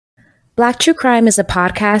Black True Crime is a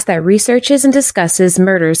podcast that researches and discusses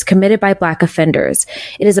murders committed by Black offenders.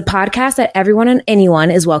 It is a podcast that everyone and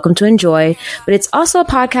anyone is welcome to enjoy, but it's also a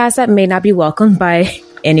podcast that may not be welcomed by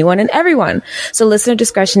anyone and everyone. So listener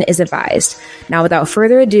discretion is advised. Now, without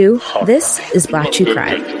further ado, this is Black True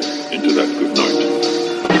Crime. Into that good night.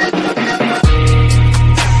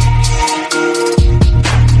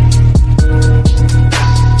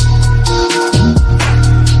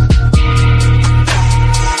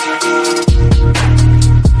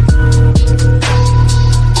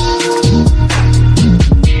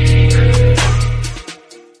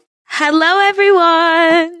 Hello,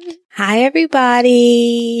 everyone. Hi,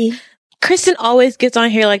 everybody. Kristen always gets on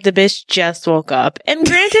here like the bitch just woke up. And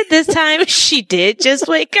granted, this time she did just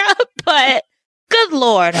wake up, but good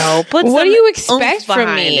Lord, what do you expect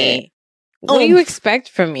from me? What do you expect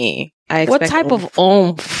from me? What type of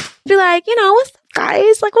oomph? Be like, what's up,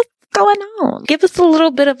 guys? Like, what's going on? Give us a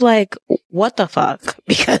little bit of like, what the fuck?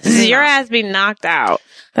 Because your ass be knocked out.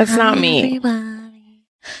 That's not me. Everybody.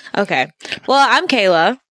 Okay. Well, I'm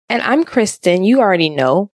Kayla. And I'm Kristen. You already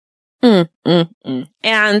know.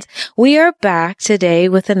 And we are back today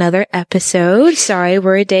with another episode. Sorry,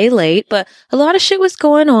 we're a day late, but a lot of shit was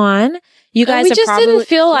going on. You guys we just didn't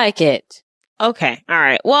feel like it. Okay. All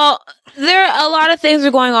right. Well, there are a lot of things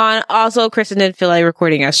are going on. Also, Kristen didn't feel like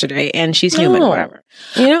recording yesterday, and she's human, whatever.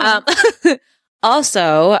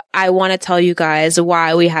 Also, I want to tell you guys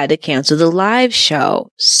why we had to cancel the live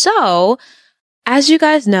show. So, as you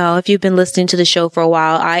guys know, if you've been listening to the show for a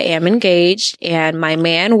while, I am engaged and my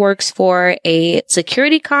man works for a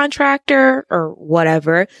security contractor or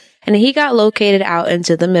whatever. And he got located out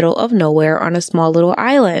into the middle of nowhere on a small little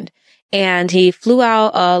island. And he flew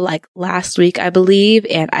out, like last week, I believe.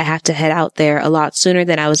 And I have to head out there a lot sooner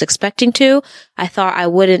than I was expecting to. I thought I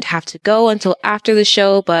wouldn't have to go until after the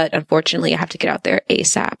show, but unfortunately I have to get out there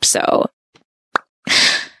ASAP. So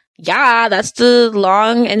yeah, that's the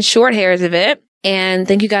long and short hairs of it. And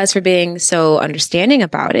thank you guys for being so understanding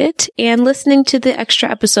about it and listening to the extra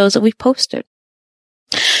episodes that we've posted.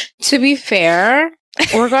 To be fair,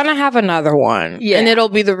 we're going to have another one. Yeah. And it'll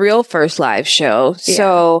be the real first live show. Yeah.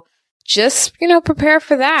 So just, prepare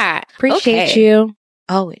for that. Appreciate you.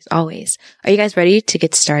 Always, always. Are you guys ready to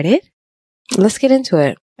get started? Let's get into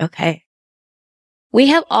it. Okay. We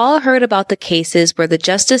have all heard about the cases where the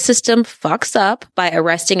justice system fucks up by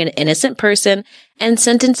arresting an innocent person and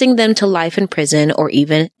sentencing them to life in prison or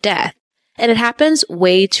even death. And it happens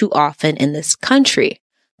way too often in this country.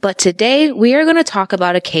 But today we are going to talk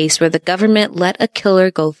about a case where the government let a killer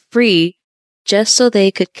go free just so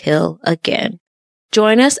they could kill again.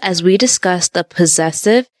 Join us as we discuss the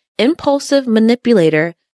possessive, impulsive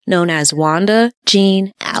manipulator known as Wanda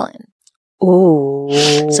Jean Allen. Ooh.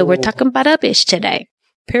 So we're talking about a bitch today.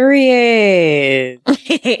 Period.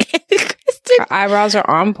 Kristen, her eyebrows are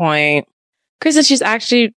on point. Kristen, she's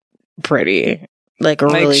actually pretty. Like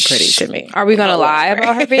really pretty to me. Are we going to lie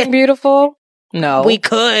about her being beautiful? No. We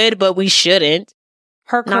could, but we shouldn't.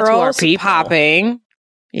 Her curls popping.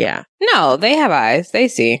 Yeah. No, they have eyes. They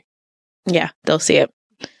see. Yeah, they'll see it.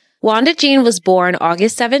 Wanda Jean was born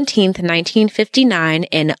August 17th, 1959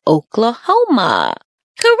 in Oklahoma.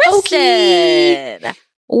 Kristen,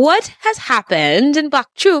 what has happened in Black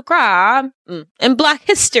True Crime, in Black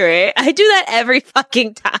history? I do that every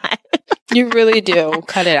fucking time. You really do.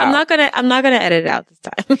 Cut it out. I'm not gonna edit it out this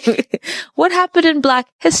time. What happened in Black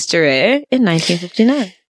history in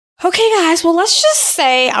 1959? Okay, guys. Well, let's just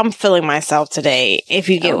say I'm feeling myself today, if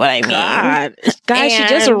you get what I mean. God. Guys, she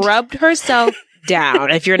just rubbed herself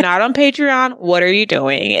down. If you're not on Patreon, what are you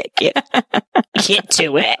doing? Get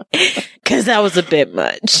to it. Because that was a bit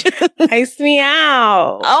much. Ice me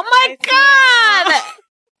out. Oh my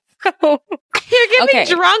God. You're giving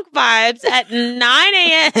drunk vibes at 9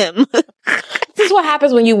 a.m. This is what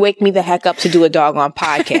happens when you wake me the heck up to do a doggone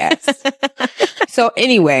podcast. So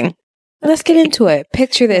anyway, let's get into it.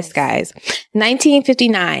 Picture this, guys.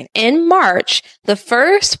 1959. In March, the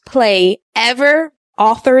first play ever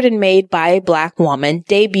authored and made by a Black woman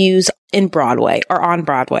debuts in Broadway or on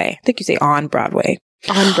Broadway. I think you say on Broadway.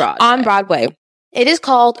 On Broadway. On Broadway. It is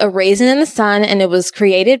called A Raisin in the Sun, and it was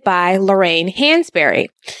created by Lorraine Hansberry.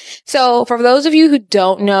 So for those of you who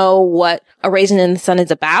don't know what A Raisin in the Sun is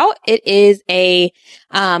about, it is a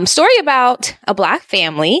story about a Black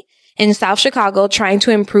family in South Chicago trying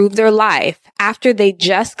to improve their life after they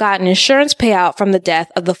just got an insurance payout from the death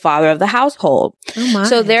of the father of the household. Oh my.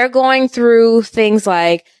 So they're going through things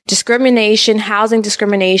like discrimination, housing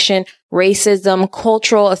discrimination, racism,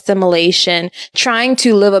 cultural assimilation, trying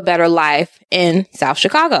to live a better life in South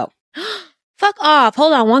Chicago. Fuck off.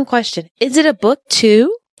 Hold on. One question. Is it a book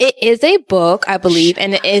too? It is a book, I believe,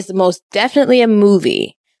 and it is most definitely a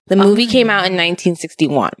movie. The movie came out in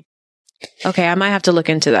 1961. Okay, I might have to look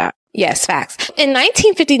into that. Yes, facts. In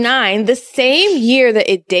 1959, the same year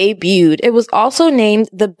that it debuted, it was also named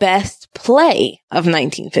the best play of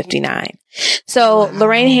 1959. So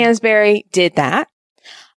Lorraine Hansberry did that.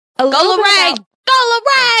 Go Lorraine! Go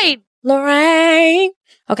Lorraine! Lorraine!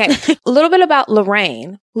 Okay, a little bit about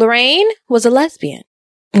Lorraine. Lorraine was a lesbian.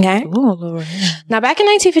 Okay? Ooh, Lorraine. Now, back in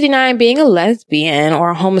 1959, being a lesbian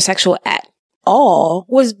or a homosexual at all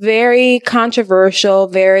was very controversial,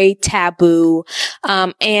 very taboo,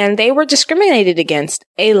 and they were discriminated against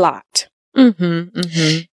a lot. But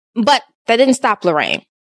that didn't stop Lorraine.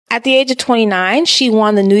 At the age of 29, she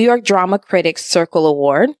won the New York Drama Critics Circle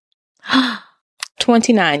Award.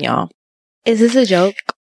 29, y'all. Is this a joke?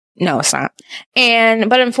 No, it's not.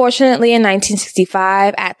 But unfortunately, in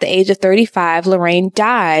 1965, at the age of 35, Lorraine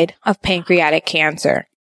died of pancreatic cancer.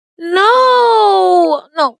 No.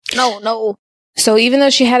 So even though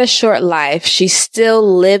she had a short life, she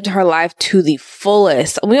still lived her life to the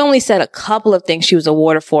fullest. We only said a couple of things she was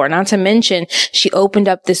awarded for. Not to mention, she opened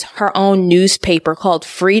up her own newspaper called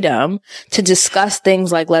Freedom to discuss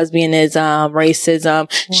things like lesbianism, racism.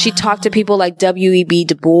 Wow. She talked to people like W.E.B.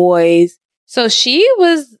 Du Bois. So she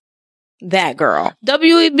was that girl.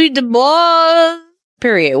 W.E.B. Du Bois.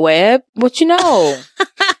 Period, Webb. What you know?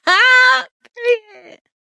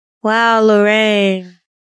 Wow, Lorraine.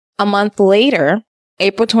 A month later,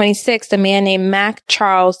 April 26th, a man named Mac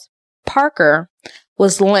Charles Parker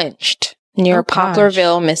was lynched near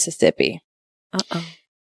Poplarville, Mississippi.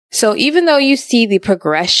 So even though you see the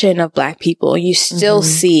progression of Black people, you still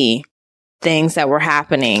see things that were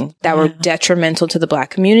happening that were detrimental to the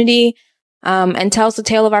Black community, and tells the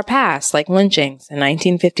tale of our past, like lynchings in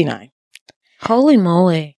 1959. Holy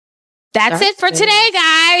moly. That's it for today,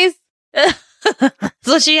 guys.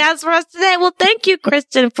 So she has for us today. Well, thank you,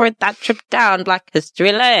 Kristen, for that trip down Black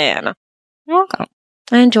History Lane. You're welcome.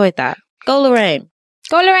 I enjoyed that. Go, Lorraine.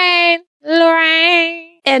 Go, Lorraine.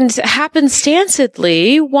 Lorraine. And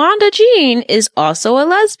happenstancedly, Wanda Jean is also a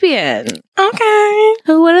lesbian. Okay.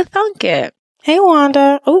 Who would have thunk it? Hey,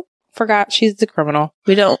 Wanda. Oh, forgot she's the criminal.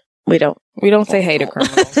 We don't say hey to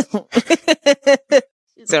criminals.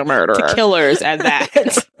 She's a murderer. To killers at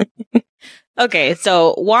that. Okay,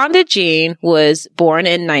 so Wanda Jean was born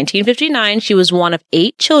in 1959. She was one of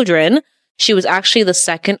 8 children. She was actually the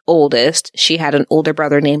second oldest. She had an older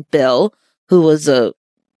brother named Bill, who was a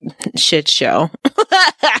shit show.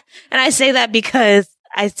 And I say that because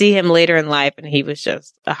I see him later in life and he was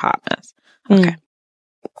just a hot mess. Okay.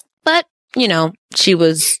 But, she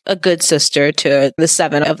was a good sister to the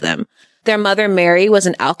 7 of them. Their mother, Mary, was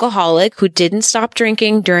an alcoholic who didn't stop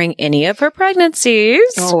drinking during any of her pregnancies.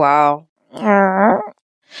 Oh, wow.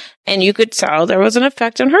 And you could tell there was an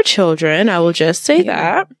effect on her children. I will just say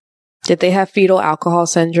that. Did they have fetal alcohol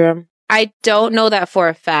syndrome? I don't know that for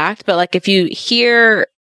a fact, but like if you hear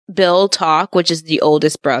Bill talk, which is the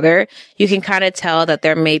oldest brother, you can kind of tell that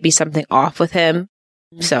there may be something off with him.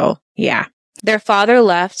 So, yeah. Their father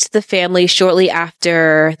left the family shortly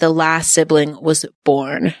after the last sibling was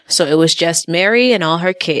born. So it was just Mary and all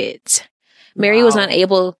her kids. Mary was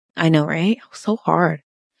unable, I know, right? So hard.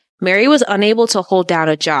 Mary was unable to hold down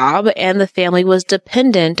a job, and the family was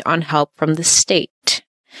dependent on help from the state.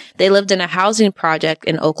 They lived in a housing project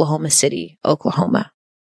in Oklahoma City, Oklahoma.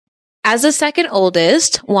 As the second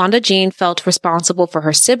oldest, Wanda Jean felt responsible for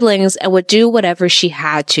her siblings and would do whatever she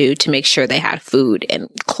had to make sure they had food and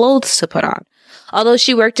clothes to put on. Although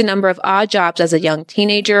she worked a number of odd jobs as a young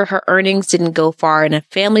teenager, her earnings didn't go far in a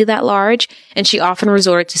family that large, and she often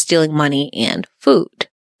resorted to stealing money and food.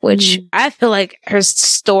 Which I feel like her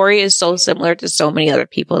story is so similar to so many other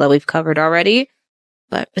people that we've covered already,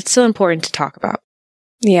 but it's still important to talk about.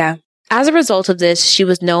 Yeah. As a result of this, she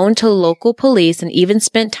was known to local police and even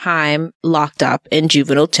spent time locked up in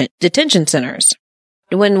juvenile detention centers.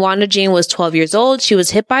 When Wanda Jean was 12 years old, she was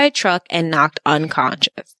hit by a truck and knocked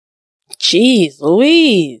unconscious. Jeez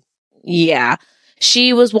Louise. Yeah.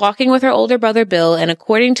 She was walking with her older brother, Bill, and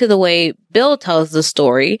according to the way Bill tells the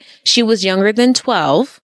story, she was younger than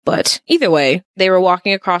 12. But either way, they were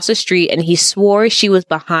walking across the street and he swore she was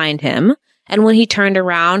behind him. And when he turned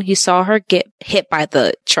around, he saw her get hit by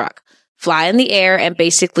the truck, fly in the air, and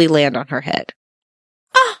basically land on her head.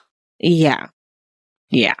 Ah! Yeah.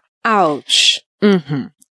 Yeah. Ouch.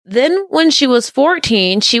 Then when she was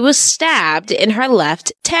 14, she was stabbed in her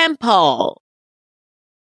left temple.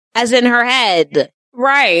 As in her head.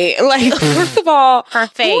 Right. Like, first of all, her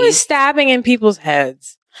face. Who is stabbing in people's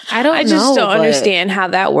heads? I just don't understand how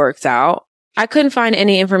that works out. I couldn't find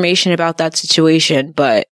any information about that situation,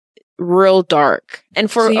 but real dark. And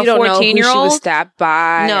for so you a don't know who 14-year-old, she was stabbed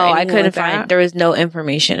by. no, or I anything couldn't like find. that? There was no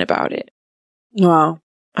information about it. Wow.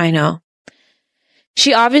 I know.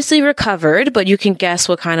 She obviously recovered, but you can guess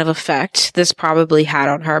what kind of effect this probably had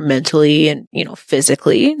on her mentally and,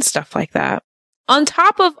 physically and stuff like that. On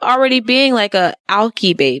top of already being like a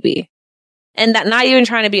alky baby. And that not even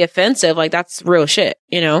trying to be offensive, like that's real shit,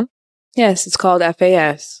 Yes, it's called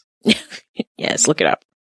FAS. Yes, look it up.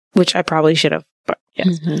 Which I probably should have, but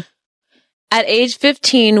yes. Mm-hmm. At age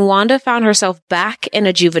 15, Wanda found herself back in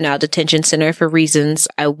a juvenile detention center for reasons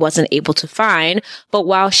I wasn't able to find. But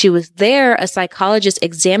while she was there, a psychologist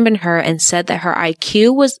examined her and said that her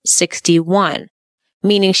IQ was 61,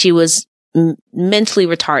 meaning she was mentally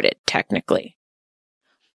retarded, technically.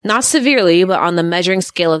 Not severely, but on the measuring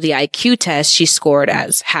scale of the IQ test, she scored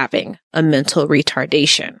as having a mental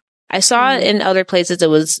retardation. I saw it in other places it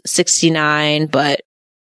was 69, but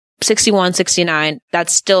 61, 69,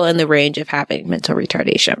 that's still in the range of having mental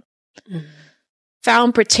retardation. Mm-hmm.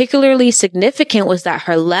 Found particularly significant was that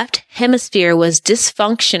her left hemisphere was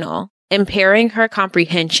dysfunctional, impairing her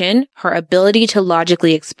comprehension, her ability to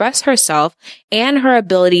logically express herself, and her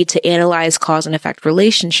ability to analyze cause and effect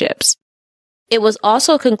relationships. It was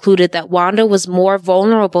also concluded that Wanda was more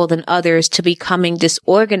vulnerable than others to becoming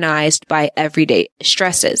disorganized by everyday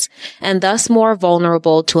stresses, and thus more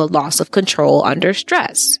vulnerable to a loss of control under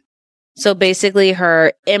stress. So basically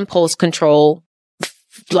her impulse control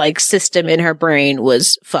system in her brain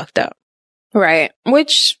was fucked up. Right.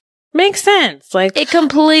 Which makes sense. Like, it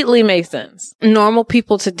completely makes sense. Normal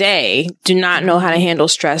people today do not know how to handle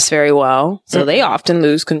stress very well, so they often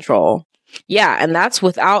lose control. Yeah, and that's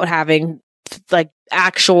without having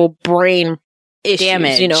actual brain issues,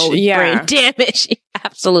 damage. Brain damage.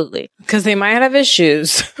 Absolutely. Because they might have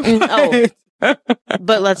issues. Oh.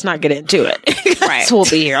 But let's not get into it. Right. We'll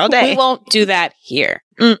be here all day. We won't do that here.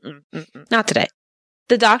 Not today.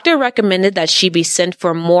 The doctor recommended that she be sent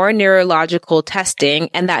for more neurological testing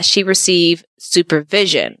and that she receive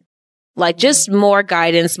supervision. Just more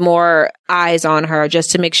guidance, more eyes on her,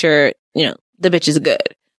 just to make sure, the bitch is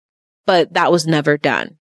good. But that was never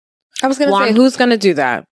done. I was going to say, who's going to do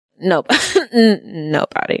that? Nope.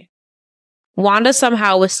 Nobody. Wanda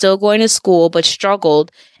somehow was still going to school, but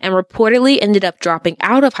struggled and reportedly ended up dropping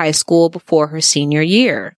out of high school before her senior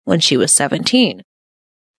year when she was 17.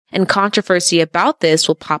 And controversy about this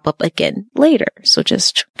will pop up again later. So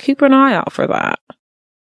just keep an eye out for that.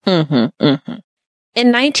 In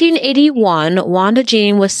 1981, Wanda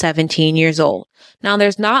Jean was 17 years old. Now,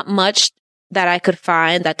 there's not much that I could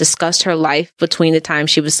find that discussed her life between the time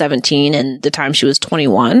she was 17 and the time she was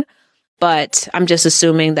 21. But I'm just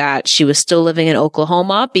assuming that she was still living in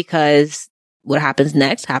Oklahoma because what happens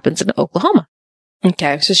next happens in Oklahoma.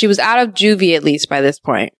 Okay. So she was out of juvie at least by this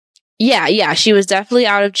point. Yeah. She was definitely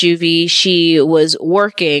out of juvie. She was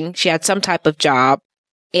working. She had some type of job.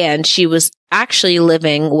 And she was actually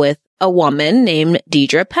living with a woman named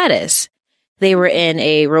Deidre Pettis. They were in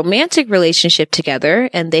a romantic relationship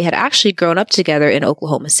together, and they had actually grown up together in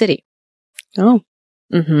Oklahoma City. Oh.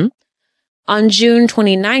 On June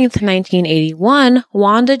 29th, 1981,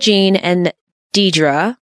 Wanda Jean and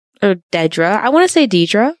Dedra, I want to say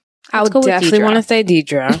Dedra. I would definitely want to say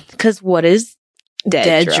Dedra. Because what is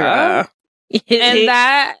Dedra? And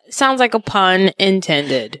that sounds like a pun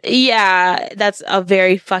intended. Yeah, that's a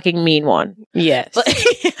very fucking mean one. Yes.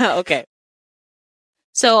 Okay.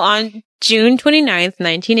 So on June 29th,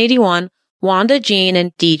 1981, Wanda Jean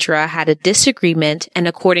and Dedra had a disagreement, and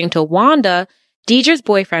according to Wanda, Dedra's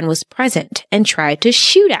boyfriend was present and tried to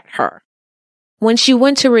shoot at her. When she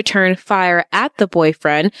went to return fire at the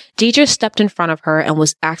boyfriend, Deidre stepped in front of her and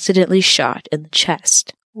was accidentally shot in the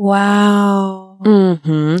chest. Wow.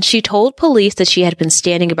 She told police that she had been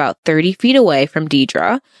standing about 30 feet away from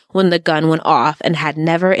Deidre when the gun went off and had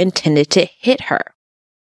never intended to hit her.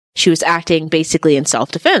 She was acting basically in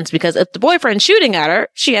self-defense because if the boyfriend's shooting at her,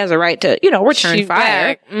 she has a right to, return Shoot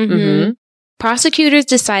fire. back. Prosecutors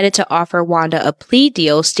decided to offer Wanda a plea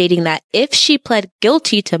deal stating that if she pled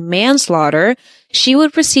guilty to manslaughter, she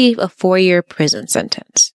would receive a 4-year prison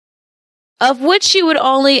sentence, of which she would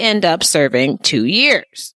only end up serving 2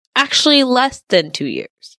 years. Actually, less than 2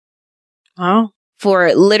 years. Oh.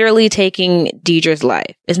 For literally taking Deidre's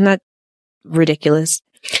life. Isn't that ridiculous?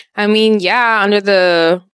 I mean, yeah, under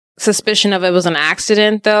the suspicion of it was an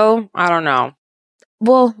accident, though. I don't know.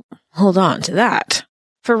 Well, hold on to that.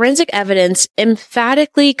 Forensic evidence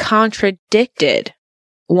emphatically contradicted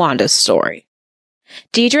Wanda's story.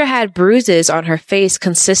 Deidre had bruises on her face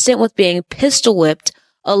consistent with being pistol whipped,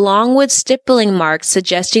 along with stippling marks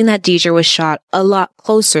suggesting that Deidre was shot a lot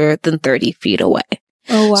closer than 30 feet away.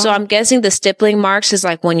 Oh, wow. So I'm guessing the stippling marks is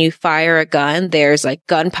like when you fire a gun, there's like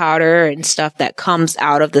gunpowder and stuff that comes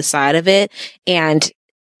out of the side of it. And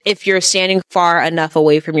if you're standing far enough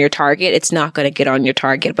away from your target, it's not going to get on your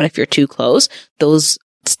target. But if you're too close, those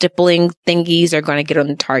stippling thingies are going to get on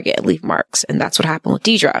the target and leave marks. And that's what happened with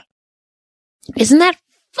Deidre. Isn't that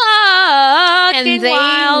fucking And they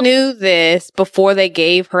wild? knew this before they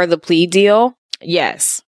gave her the plea deal?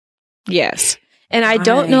 Yes. Yes. And I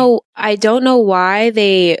Why? don't know why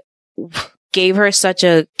they gave her such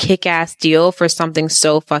a kick-ass deal for something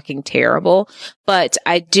so fucking terrible. But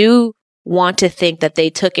I do want to think that they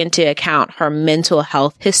took into account her mental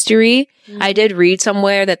health history. I did read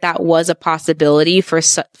somewhere that that was a possibility for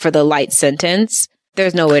the light sentence.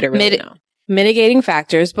 There's no way to really know. Mitigating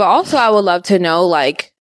factors. But also I would love to know,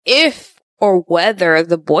 like, if or whether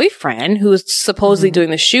the boyfriend who was supposedly doing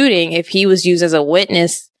the shooting, if he was used as a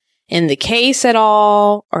witness in the case at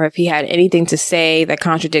all, or if he had anything to say that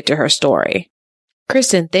contradicted her story.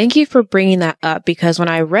 Kristen, thank you for bringing that up, because when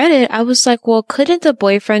I read it, I was like, well, couldn't the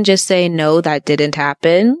boyfriend just say, no, that didn't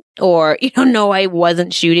happen? Or, no, I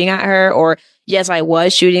wasn't shooting at her. Or, yes, I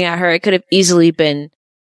was shooting at her. It could have easily been,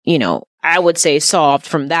 I would say solved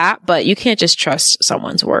from that. But you can't just trust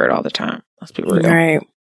someone's word all the time. Let's be real. Right.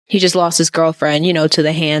 He just lost his girlfriend, to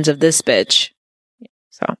the hands of this bitch.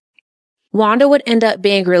 So Wanda would end up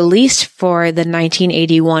being released for the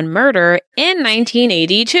 1981 murder in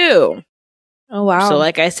 1982. Oh, wow. So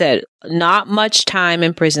like I said, not much time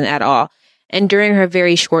in prison at all. And during her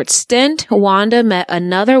very short stint, Wanda met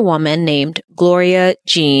another woman named Gloria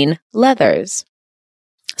Jean Leathers.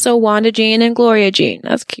 So Wanda Jean and Gloria Jean,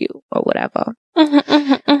 that's cute or whatever.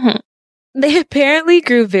 They apparently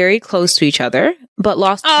grew very close to each other, but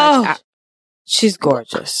lost touch. She's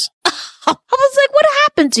gorgeous. I was like, what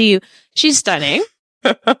happened to you? She's stunning.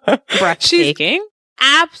 Breathtaking. She's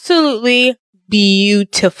absolutely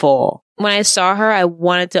beautiful. When I saw her, I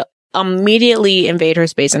wanted to immediately invade her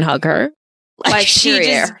space and hug her. Like she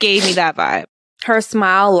just gave me that vibe. Her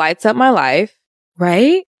smile lights up my life.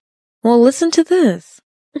 Right? Well, listen to this.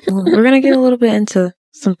 We're going to get a little bit into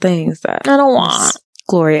some things that I don't want.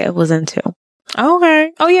 Gloria was into.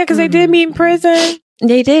 Okay. Oh, yeah, because they did meet in prison.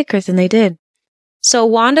 They did, Kristen, they did. So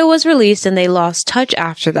Wanda was released and they lost touch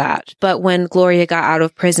after that. But when Gloria got out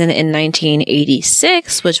of prison in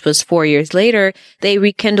 1986, which was 4 years later, they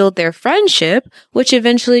rekindled their friendship, which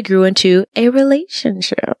eventually grew into a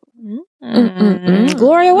relationship.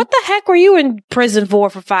 Gloria, what the heck were you in prison for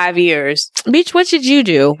 5 years? Beach, what did you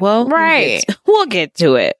do? Well, right. We'll get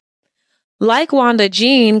to it. Like Wanda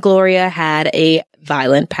Jean, Gloria had a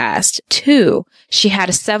violent past too. She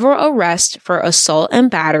had several arrests for assault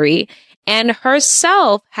and battery, and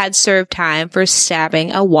herself had served time for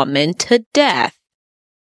stabbing a woman to death.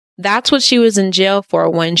 That's what she was in jail for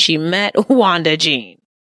when she met Wanda Jean.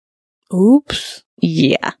 Oops.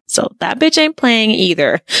 Yeah. So that bitch ain't playing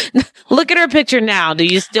either. Look at her picture now. Do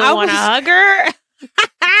you still want to hug her?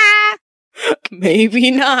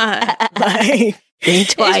 Maybe not. Like, think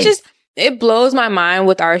twice. It's just, it blows my mind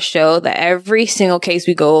with our show that every single case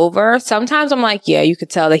we go over, sometimes I'm like, yeah, you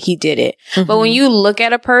could tell that he did it. But when you look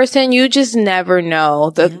at a person, you just never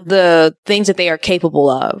know the things that they are capable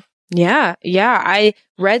of. Yeah. Yeah. I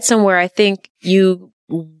read somewhere, I think you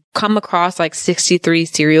come across like 63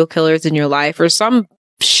 serial killers in your life or some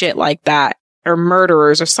shit like that, or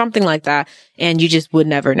murderers or something like that. And you just would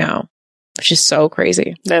never know. It's just so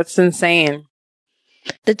crazy. That's insane.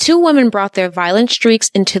 The two women brought their violent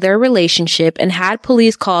streaks into their relationship and had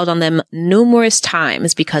police called on them numerous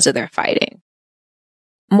times because of their fighting.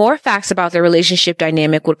 More facts about their relationship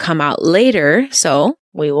dynamic would come out later, so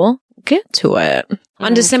we will get to it.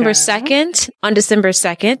 On December 2nd,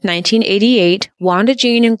 1988, Wanda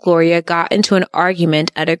Jean and Gloria got into an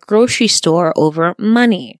argument at a grocery store over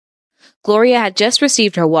money. Gloria had just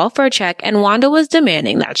received her welfare check and Wanda was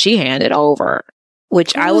demanding that she hand it over.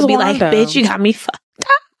 Which I would be Wanda? like, bitch, you got me fucked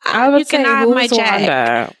up. You cannot have my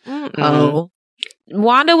check. Oh.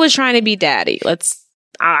 Wanda was trying to be daddy.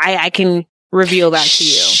 I can reveal that to you.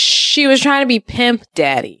 She was trying to be pimp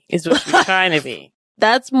daddy, is what she was trying to be.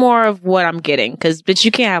 That's more of what I'm getting, because, bitch, you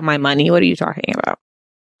can't have my money. What are you talking about?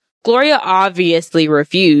 Gloria obviously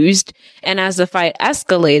refused, and as the fight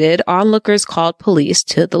escalated, onlookers called police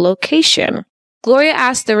to the location. Gloria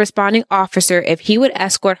asked the responding officer if he would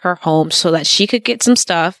escort her home so that she could get some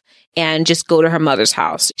stuff and just go to her mother's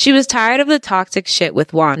house. She was tired of the toxic shit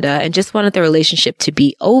with Wanda and just wanted the relationship to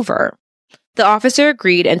be over. The officer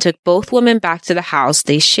agreed and took both women back to the house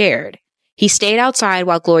they shared. He stayed outside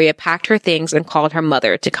while Gloria packed her things and called her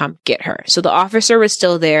mother to come get her. So the officer was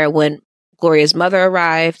still there when Gloria's mother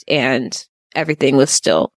arrived and everything was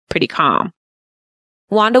still pretty calm.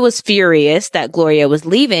 Wanda was furious that Gloria was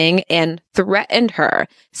leaving and threatened her,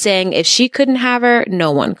 saying if she couldn't have her,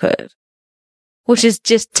 no one could. Which is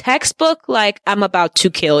just textbook, like, I'm about to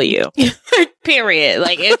kill you. Period.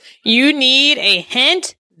 Like, if you need a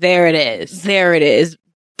hint, there it is. There it is.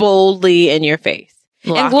 Boldly in your face.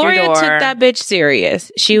 Lock and Gloria your door. took that bitch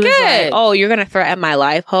serious. She was like, oh, you're going to threaten my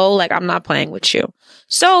life, ho? Like, I'm not playing with you.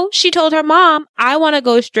 So she told her mom, I want to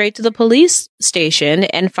go straight to the police station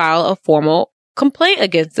and file a formal complaint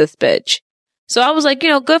against this bitch. So I was like,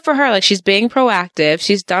 good for her. Like, she's being proactive.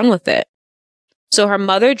 She's done with it. So her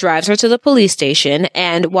mother drives her to the police station,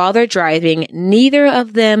 and while they're driving, neither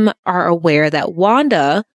of them are aware that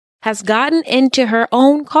Wanda has gotten into her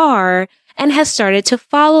own car and has started to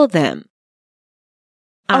follow them.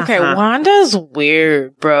 Okay, Wanda's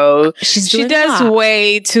weird, bro. She does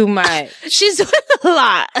way too much. She's doing a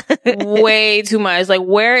lot. Way too much. Like,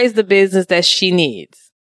 where is the business that she needs?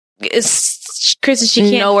 Kristen, she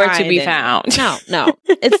can't nowhere to find be it. found. No.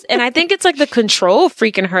 And I think it's like the control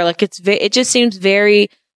freaking her. Like, it just seems very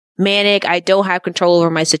manic. I don't have control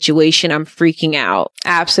over my situation. I'm freaking out.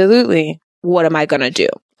 Absolutely. What am I going to do?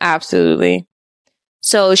 Absolutely.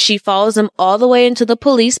 So she follows them all the way into the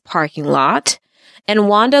police parking lot, and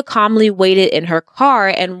Wanda calmly waited in her car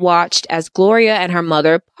and watched as Gloria and her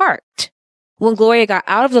mother parked. When Gloria got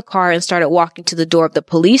out of the car and started walking to the door of the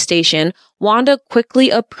police station, Wanda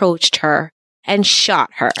quickly approached her and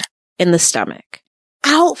shot her in the stomach.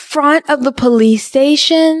 Out front of the police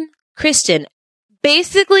station? Kristen,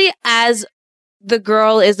 basically as the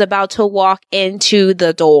girl is about to walk into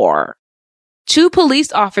the door. 2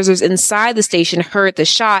 police officers inside the station heard the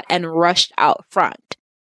shot and rushed out front.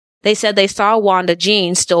 They said they saw Wanda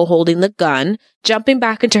Jean still holding the gun, jumping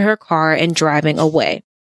back into her car and driving away.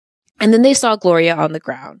 And then they saw Gloria on the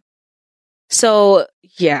ground. So,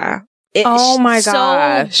 yeah. Oh my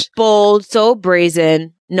gosh. So bold, so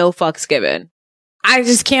brazen, no fucks given. I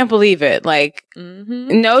just can't believe it. Like,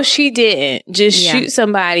 no, she didn't just shoot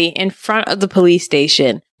somebody in front of the police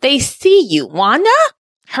station. They see you, Wanda?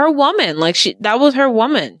 Her woman. Like, that was her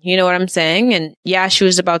woman. You know what I'm saying? And yeah, she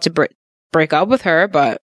was about to break up with her,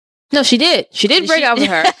 but. No, she did. She did break up with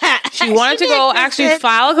her. She wanted to go actually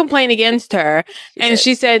file a complaint against her. And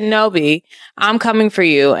she said, no, B, I'm coming for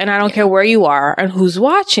you. And I don't care where you are and who's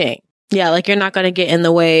watching. Yeah, like, you're not going to get in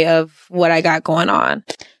the way of what I got going on.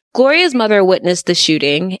 Gloria's mother witnessed the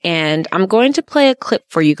shooting, and I'm going to play a clip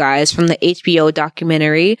for you guys from the HBO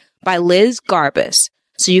documentary by Liz Garbus,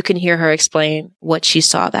 so you can hear her explain what she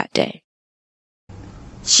saw that day.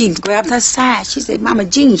 She grabbed her side. She said, Mama,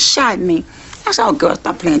 Jean shot me. I said, oh, girl,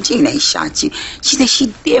 stop playing. Jean ain't shot you. She said,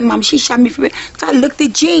 she did, Mama. She shot me for real. So I looked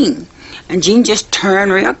at Jean, and Jean just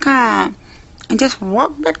turned real calm and just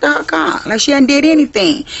walked back to her car like she hadn't did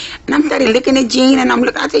anything. And I'm started looking at Jean, and I'm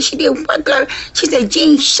looking. I said, she did what, girl? She said,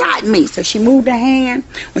 Jean shot me. So she moved her hand.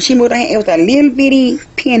 When she moved her hand, it was a little bitty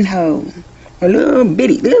pinhole, a little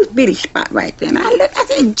bitty spot right there. And I looked. I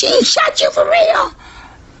said, Jean shot you for real?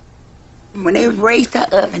 When they raised her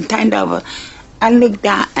up and turned over, I looked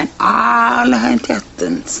down and all of her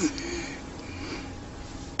intestines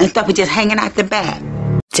and stuff was just hanging out the back.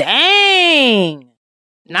 Dang.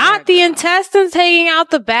 Not the intestines hanging out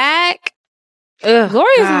the back. Ugh,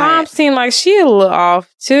 Gloria's mom seemed like she a little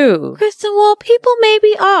off too. Kristen, well, people may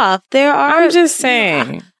be off. I'm just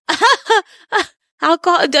saying.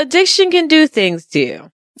 Alcohol addiction can do things to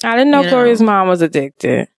you. I didn't know Gloria's mom was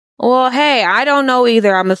addicted. Well, hey, I don't know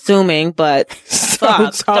either, I'm assuming, but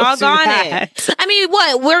fuck, doggone it. I mean,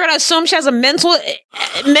 what? We're going to assume she has a mental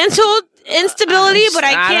instability, but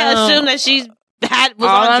I can't assume that she's was on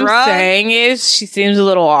drugs. All I'm saying is she seems a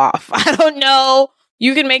little off. I don't know.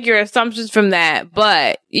 You can make your assumptions from that,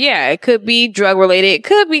 but yeah, it could be drug related. It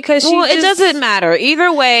could be because it doesn't matter.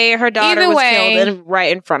 Either way, her daughter was killed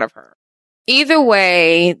right in front of her. Either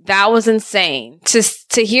way, that was insane.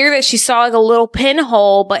 To hear that she saw like a little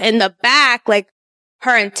pinhole, but in the back, like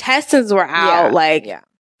her intestines were out.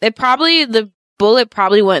 The bullet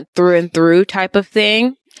probably went through and through type of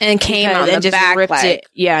thing, and came out and the just back. Ripped it.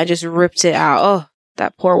 Yeah, just ripped it out. Oh,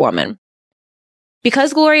 that poor woman.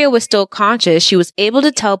 Because Gloria was still conscious, she was able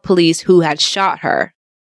to tell police who had shot her.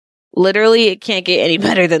 Literally, it can't get any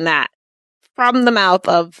better than that. From the mouth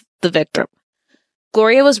of the victim.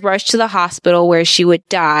 Gloria was rushed to the hospital where she would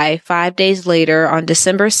die 5 days later on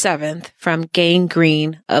December 7th from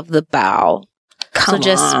gangrene of the bowel. So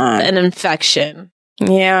just an infection.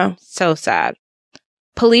 Yeah. So sad.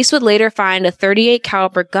 Police would later find a .38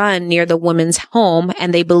 caliber gun near the woman's home,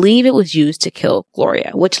 and they believe it was used to kill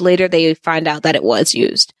Gloria, which later they find out that it was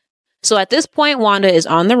used. So at this point, Wanda is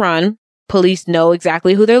on the run. Police know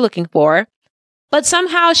exactly who they're looking for. But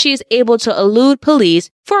somehow she's able to elude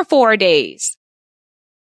police for 4 days.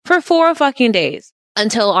 For 4 fucking days.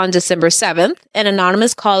 Until on December 7th, an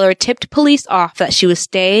anonymous caller tipped police off that she was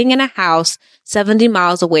staying in a house 70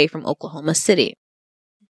 miles away from Oklahoma City.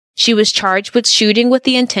 She was charged with shooting with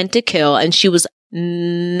the intent to kill, and she was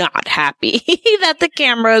not happy that the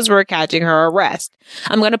cameras were catching her arrest.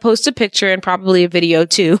 I'm going to post a picture and probably a video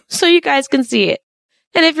too, so you guys can see it.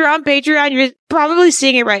 And if you're on Patreon, you're probably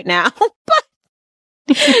seeing it right now.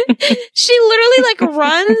 But she literally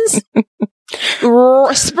runs,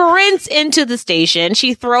 sprints into the station.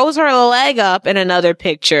 She throws her leg up in another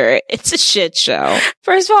picture. It's a shit show.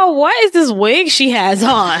 First of all, what is this wig she has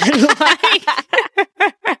on?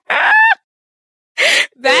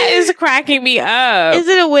 That is cracking me up. Is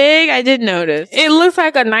it a wig? I did notice. It looks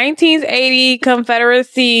like a 1980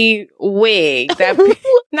 Confederacy wig. That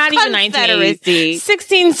not even 1980.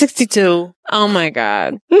 1662. Oh my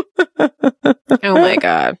God. Oh my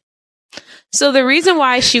God. So the reason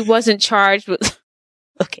why she wasn't charged with...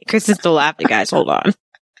 Okay, Kristen's still laughing, guys. Hold on.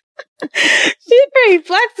 She's pretty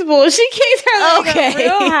flexible. She keeps her leg up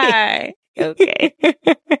real high. Okay.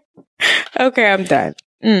 Okay, I'm done.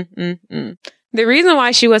 The reason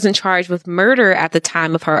why she wasn't charged with murder at the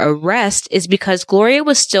time of her arrest is because Gloria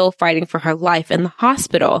was still fighting for her life in the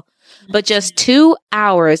hospital. But just 2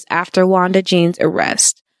 hours after Wanda Jean's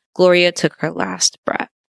arrest, Gloria took her last breath.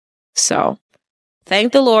 So,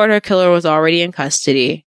 thank the Lord her killer was already in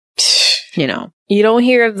custody. You know. You don't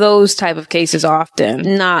hear of those type of cases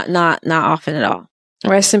often. Not often at all.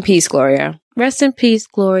 Rest in peace, Gloria. Rest in peace,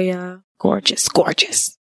 Gloria. Gorgeous,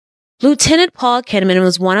 gorgeous. Lieutenant Paul Kinnaman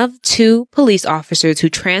was one of 2 police officers who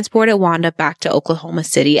transported Wanda back to Oklahoma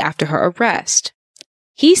City after her arrest.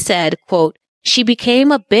 He said, quote, "She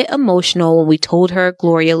became a bit emotional when we told her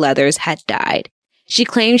Gloria Leathers had died. She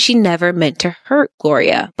claimed she never meant to hurt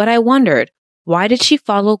Gloria, but I wondered, why did she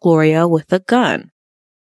follow Gloria with a gun?"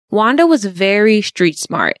 Wanda was very street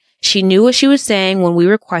smart. She knew what she was saying when we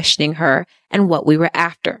were questioning her and what we were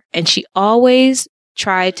after, and she always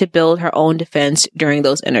tried to build her own defense during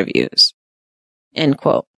those interviews. End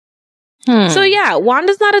quote. So yeah,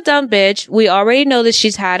 Wanda's not a dumb bitch. We already know that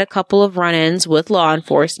she's had a couple of run-ins with law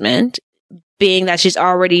enforcement, being that she's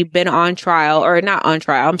already been on trial, or not on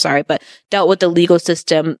trial, I'm sorry, but dealt with the legal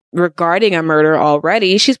system regarding a murder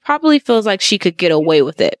already. She probably feels like she could get away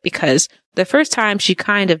with it because the first time she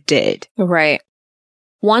kind of did. Right.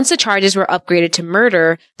 Once the charges were upgraded to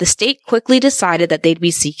murder, the state quickly decided that they'd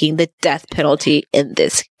be seeking the death penalty in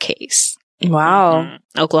this case. Wow.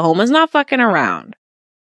 Oklahoma's not fucking around.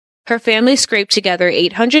 Her family scraped together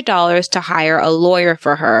 $800 to hire a lawyer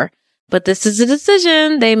for her, but this is a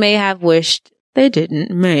decision they may have wished they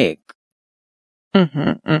didn't make.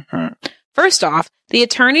 First off, the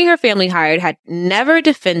attorney her family hired had never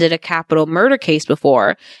defended a capital murder case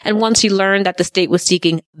before, and once he learned that the state was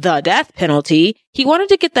seeking the death penalty, he wanted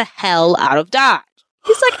to get the hell out of Dodge.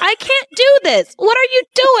 He's like, I can't do this. What are you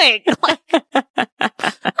doing?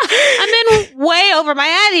 I'm in way over my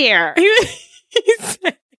head here. He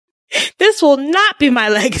said, this will not be my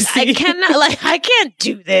legacy. I can't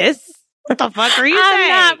do this. What the fuck are you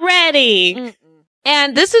saying? I'm not ready.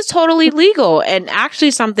 And this is totally legal and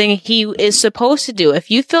actually something he is supposed to do.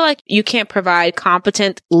 If you feel like you can't provide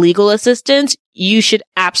competent legal assistance, you should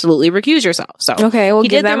absolutely recuse yourself. So okay, we'll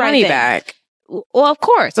give that money back. Well, of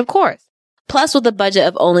course. Plus, with a budget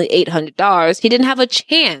of only $800, he didn't have a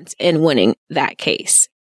chance in winning that case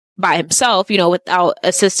by himself. Without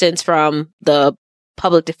assistance from the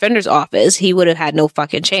public defender's office, he would have had no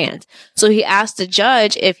fucking chance. So he asked the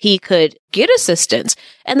judge if he could get assistance,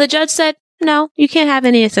 and the judge said, no, you can't have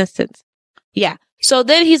any assistance. Yeah. So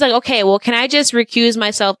then he's like, okay, well, can I just recuse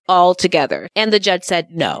myself altogether? And the judge said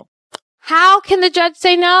no. How can the judge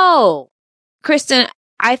say no? Kristen,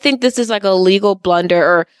 I think this is like a legal blunder,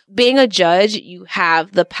 or being a judge, you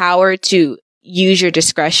have the power to use your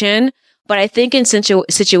discretion. But I think in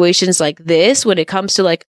situations like this, when it comes to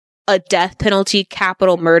like a death penalty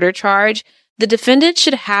capital murder charge, the defendant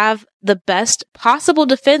should have the best possible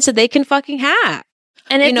defense that they can fucking have.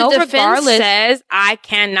 And if the defense says, I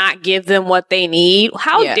cannot give them what they need,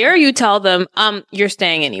 how dare you tell them, you're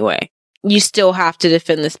staying anyway? You still have to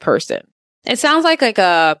defend this person. It sounds like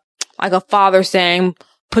a father saying,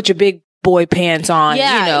 put your big boy pants on,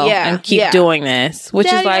 and keep doing this. Which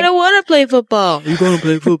Daddy, is like, I don't want to play football. You're going to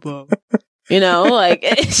play football.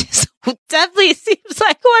 It just definitely seems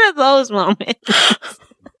like one of those moments.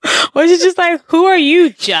 Or is it just like, who are you,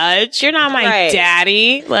 judge? You're not my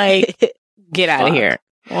daddy. Like, get out of here.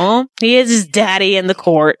 Well, he is his daddy in the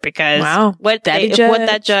court because daddy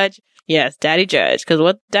judge, because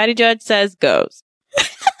what daddy judge says goes.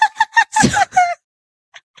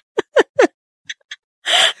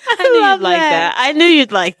 I knew you'd like that. I knew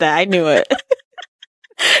you'd like that. I knew it.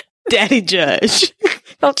 Daddy Judge.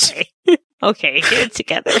 Okay, get it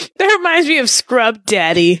together. That reminds me of Scrub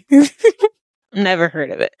Daddy. Never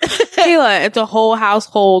heard of it. Kayla, it's a whole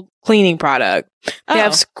household cleaning product. They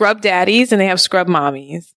have Scrub Daddies and they have Scrub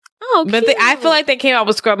Mommies. Oh, but I feel like they came out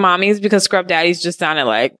with Scrub Mommies because Scrub Daddies just sounded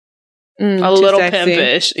like a too little sexy.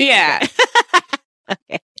 pimpish. Yeah.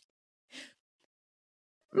 Okay.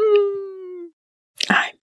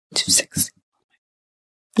 I'm too sexy.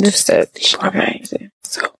 Just said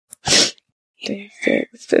so.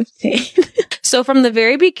 15. So from the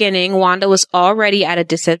very beginning, Wanda was already at a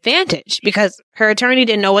disadvantage because her attorney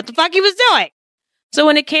didn't know what the fuck he was doing. So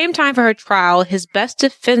when it came time for her trial, his best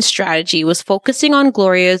defense strategy was focusing on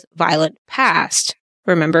Gloria's violent past.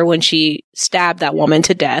 Remember when she stabbed that woman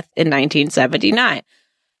to death in 1979?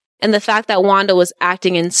 And the fact that Wanda was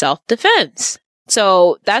acting in self-defense.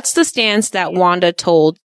 So that's the stance that Wanda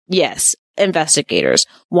told, investigators.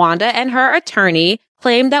 Wanda and her attorney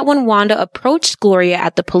claimed that when Wanda approached Gloria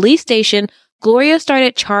at the police station, Gloria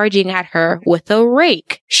started charging at her with a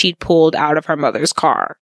rake she'd pulled out of her mother's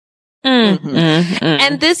car.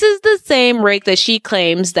 And this is the same rake that she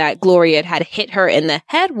claims that Gloria had hit her in the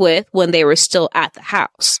head with when they were still at the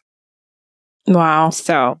house. Wow.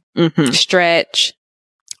 So, Stretch.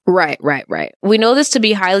 Right. We know this to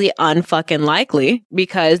be highly unfucking likely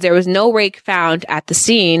because there was no rake found at the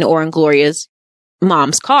scene or in Gloria's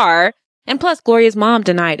mom's car. And plus, Gloria's mom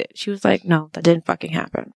denied it. She was like, no, that didn't fucking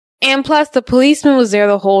happen. And plus, the policeman was there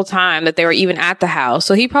the whole time that they were even at the house.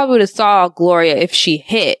 So he probably would have saw Gloria if she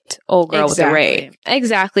hit old girl with the rake.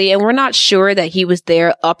 Exactly. And we're not sure that he was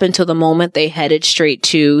there up until the moment they headed straight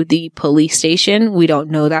to the police station. We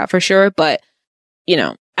don't know that for sure. But,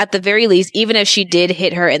 at the very least, even if she did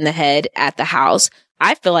hit her in the head at the house,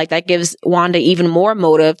 I feel like that gives Wanda even more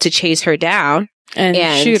motive to chase her down. And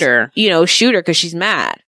shoot her. Shoot her because she's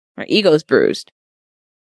mad. Her ego's bruised.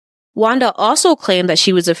 Wanda also claimed that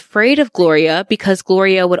she was afraid of Gloria because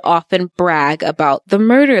Gloria would often brag about the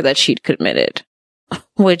murder that she'd committed.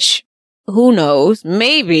 Which, who knows?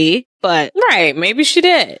 Maybe, but... Right, maybe she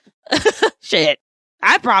did. Shit.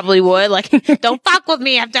 I probably would. Like, don't fuck with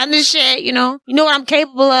me. I've done this shit, You know what I'm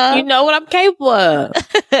capable of. You know what I'm capable of.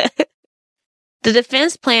 The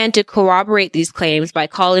defense planned to corroborate these claims by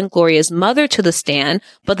calling Gloria's mother to the stand,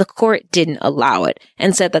 but the court didn't allow it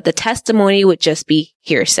and said that the testimony would just be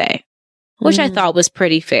hearsay, which I thought was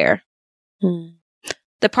pretty fair.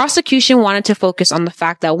 The prosecution wanted to focus on the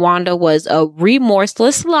fact that Wanda was a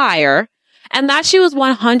remorseless liar and that she was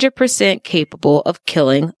 100% capable of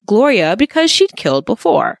killing Gloria because she'd killed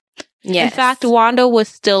before. Yes. In fact, Wanda was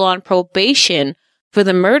still on probation for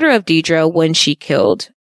the murder of Deidre when she killed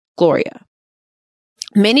Gloria.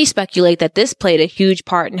 Many speculate that this played a huge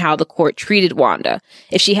part in how the court treated Wanda.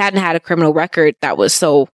 If she hadn't had a criminal record that was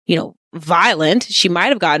so, violent, she might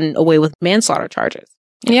have gotten away with manslaughter charges.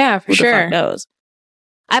 Yeah, for sure. Who the fuck knows?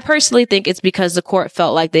 I personally think it's because the court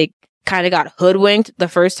felt like they kind of got hoodwinked the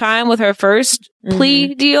first time with her first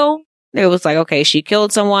plea deal. It was like, okay, she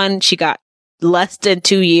killed someone, she got less than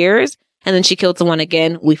 2 years, and then she killed someone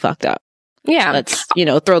again. We fucked up. Yeah. Let's,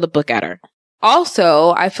 throw the book at her.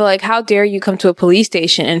 Also, I feel like, how dare you come to a police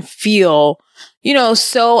station and feel,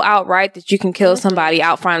 so outright that you can kill somebody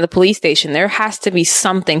out front of the police station. There has to be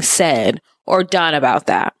something said or done about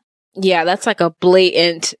that. Yeah, that's like a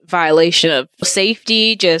blatant violation of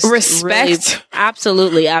safety, just respect.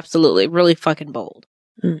 Really, absolutely. Really fucking bold.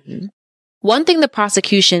 One thing the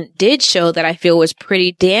prosecution did show that I feel was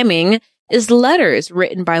pretty damning is letters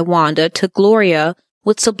written by Wanda to Gloria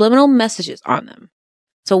with subliminal messages on them.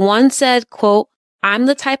 So one said, quote, "I'm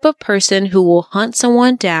the type of person who will hunt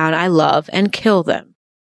someone down I love and kill them."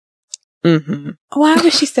 Why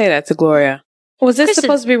would she say that to Gloria? Was this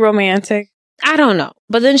supposed to be romantic? I don't know.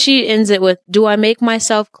 But then she ends it with, "Do I make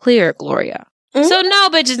myself clear, Gloria?" So no,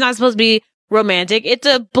 bitch, it's not supposed to be romantic. It's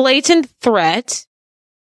a blatant threat.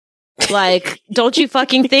 Like, don't you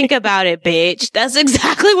fucking think about it, bitch. That's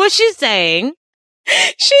exactly what she's saying.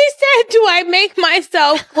 She said, "Do I make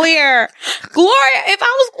myself clear?" Gloria, if I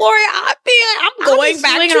was Gloria, I'd be like, I'm going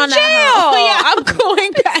back to jail. Yeah, I'm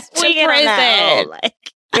going back to prison.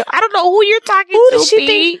 Like, I don't know who you're talking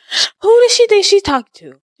to. Who does she think she's talking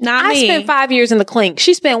to? Not me. I spent 5 years in the clink.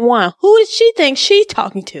 She spent 1. Who does she think she's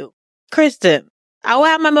talking to? Kristen. I will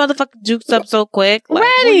have my motherfucking jukes up so quick. Like,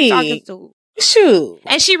 ready. Who are you talking to? Shoot.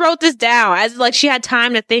 And she wrote this down as like she had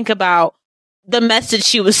time to think about the message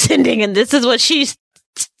she was sending, and this is what she's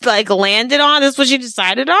like landed on. This is what she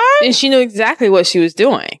decided on, and she knew exactly what she was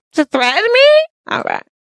doing to threaten me. All right,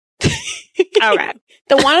 all right.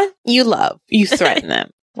 The one you love, you threaten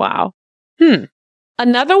them. Wow.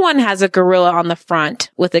 Another one has a gorilla on the front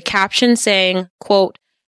with a caption saying, quote,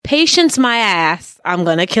 "Patience my ass, I'm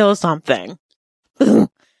gonna kill something."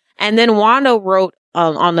 And then Wanda wrote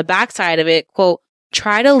on the backside of it, quote,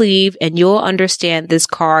 "Try to leave and you'll understand this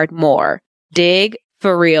card more. Dig,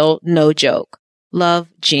 for real, no joke. Love,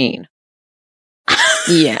 Jean."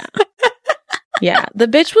 Yeah. Yeah. The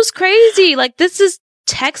bitch was crazy. Like, this is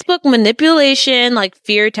textbook manipulation, like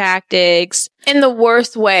fear tactics. In the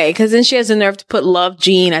worst way, because then she has the nerve to put "Love,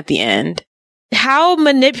 Jean" at the end. How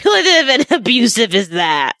manipulative and abusive is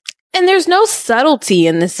that? And there's no subtlety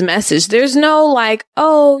in this message. There's no like,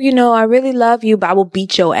 "Oh, I really love you, but I will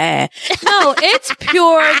beat your ass." No, it's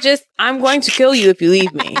pure just, "I'm going to kill you if you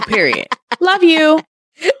leave me, period. Love you.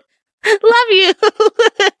 Love you.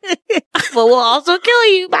 But we'll also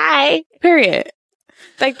kill you. Bye. Period."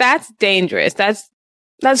 Like, that's dangerous. That's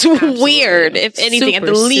weird. If anything, at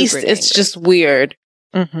the least, it's just weird.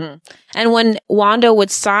 Mm-hmm. And when Wanda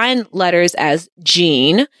would sign letters as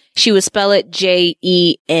Jean, she would spell it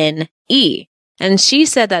Jene. And she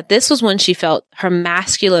said that this was when she felt her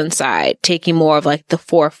masculine side taking more of like the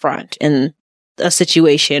forefront in a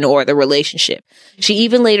situation or the relationship. She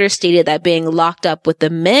even later stated that being locked up with the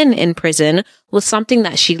men in prison was something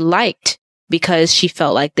that she liked because she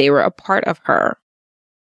felt like they were a part of her.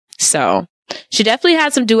 So she definitely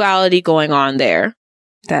had some duality going on there.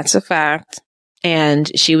 That's a fact.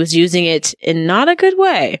 And she was using it in not a good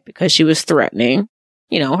way because she was threatening,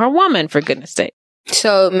 her woman, for goodness sake.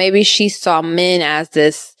 So maybe she saw men as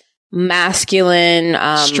this masculine,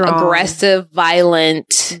 aggressive,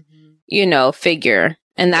 violent, figure.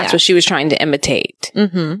 And that's what she was trying to imitate.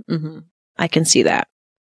 Mm-hmm, mm-hmm. I can see that.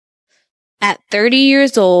 At 30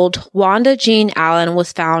 years old, Wanda Jean Allen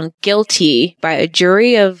was found guilty by a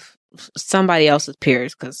jury of somebody else's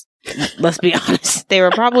peers, because let's be honest, they were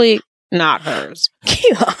probably not hers.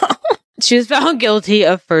 She was found guilty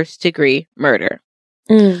of first-degree murder.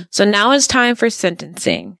 So now it's time for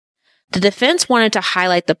sentencing. The defense wanted to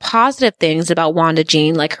highlight the positive things about Wanda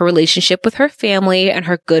Jean, like her relationship with her family and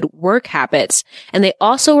her good work habits. And they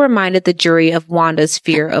also reminded the jury of Wanda's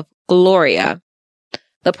fear of Gloria.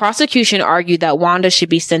 The prosecution argued that Wanda should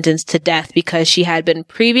be sentenced to death because she had been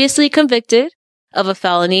previously convicted of a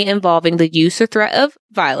felony involving the use or threat of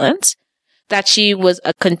violence, that she was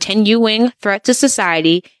a continuing threat to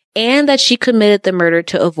society, and that she committed the murder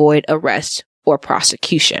to avoid arrest or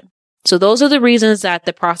prosecution. So those are the reasons that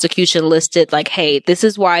the prosecution listed, like, hey, this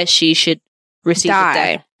is why she should receive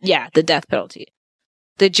the death penalty.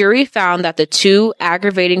 The jury found that the first two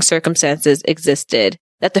aggravated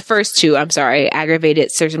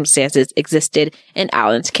circumstances existed in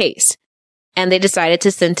Allen's case. And they decided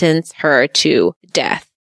to sentence her to death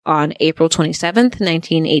on April 27th,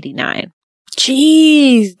 1989.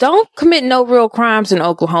 Jeez, don't commit no real crimes in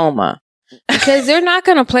Oklahoma, because they're not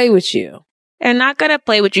going to play with you. They're not going to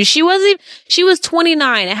play with you. She was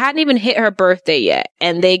 29. It hadn't even hit her birthday yet.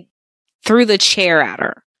 And they threw the chair at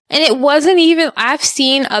her. And it wasn't even, I've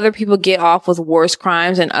seen other people get off with worse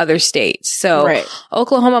crimes in other states. So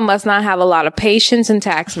Oklahoma must not have a lot of patience and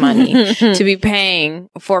tax money to be paying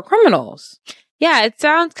for criminals. Yeah, it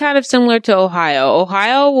sounds kind of similar to Ohio.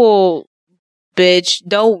 Ohio will, bitch,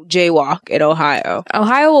 don't jaywalk in Ohio.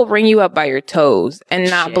 Ohio will ring you up by your toes and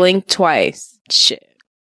not blink twice. Shit.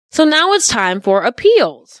 So now it's time for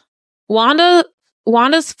appeals.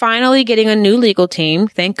 Wanda's finally getting a new legal team,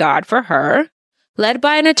 thank God for her, led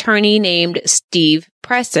by an attorney named David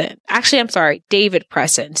Presson.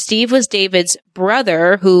 Steve was David's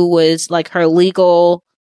brother, who was like her legal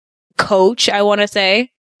coach, I want to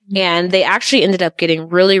say. And they actually ended up getting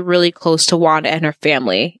really, really close to Wanda and her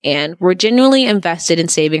family and were genuinely invested in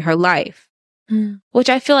saving her life, which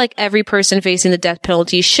I feel like every person facing the death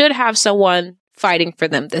penalty should have someone fighting for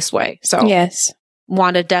them this way. So yes,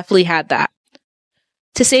 Wanda definitely had that.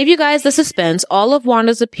 To save you guys the suspense, all of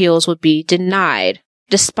Wanda's appeals would be denied,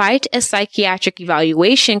 despite a psychiatric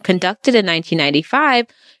evaluation conducted in 1995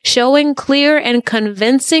 showing clear and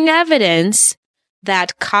convincing evidence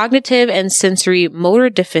that cognitive and sensory motor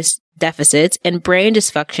deficits and brain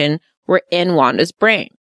dysfunction were in Wanda's brain.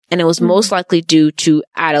 And it was most likely due to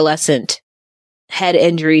adolescent head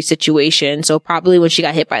injury situation. So probably when she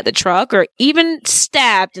got hit by the truck or even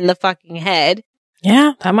stabbed in the fucking head.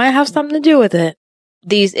 Yeah, that might have something to do with it.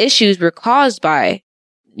 These issues were caused by,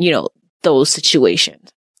 those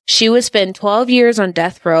situations. She would spend 12 years on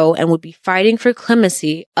death row and would be fighting for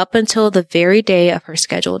clemency up until the very day of her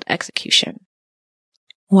scheduled execution.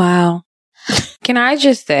 Wow. Can I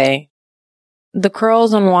just say, the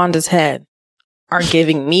curls on Wanda's head are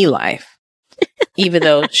giving me life, even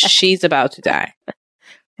though she's about to die.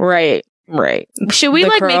 Right. Right. Should we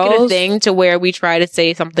make it a thing to where we try to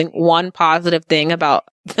say one positive thing about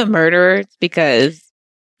the murderers? Because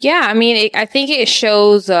yeah, I mean, I think it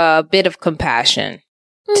shows a bit of compassion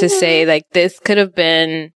to say like this could have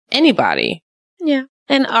been anybody. Yeah.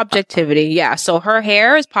 And objectivity. Yeah. So her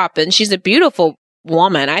hair is popping. She's a beautiful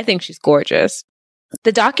woman. I think she's gorgeous.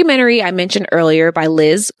 The documentary I mentioned earlier by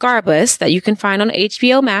Liz Garbus that you can find on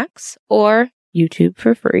HBO Max or YouTube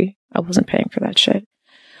for free. I wasn't paying for that shit.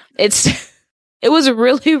 It was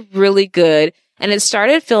really, really good. And it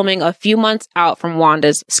started filming a few months out from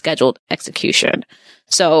Wanda's scheduled execution.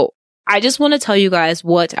 So I just want to tell you guys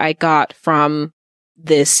what I got from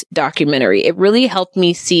this documentary. It really helped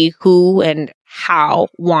me see who and how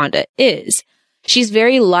Wanda is. She's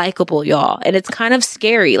very likable, y'all. And it's kind of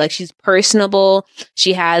scary. Like, she's personable.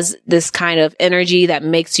 She has this kind of energy that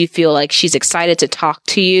makes you feel like she's excited to talk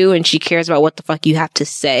to you and she cares about what the fuck you have to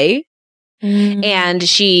say. And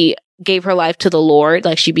she gave her life to the Lord.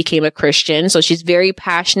 Like, she became a Christian. So she's very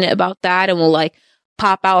passionate about that and will like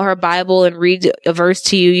pop out her Bible and read a verse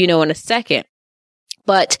to you, in a second.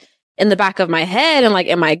 But in the back of my head and like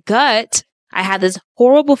in my gut, I had this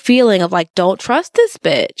horrible feeling of like, don't trust this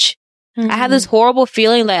bitch. I had this horrible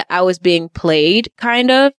feeling that I was being played,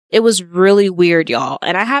 kind of. It was really weird, y'all.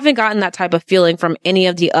 And I haven't gotten that type of feeling from any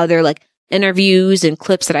of the other like interviews and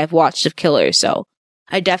clips that I've watched of killers. So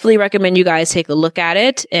I definitely recommend you guys take a look at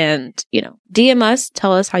it and, DM us,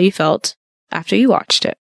 tell us how you felt after you watched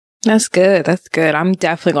it. That's good. That's good. I'm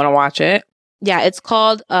definitely going to watch it. Yeah, it's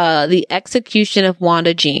called The Execution of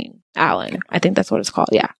Wanda Jean Allen. I think that's what it's called.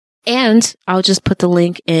 Yeah. And I'll just put the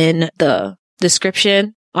link in the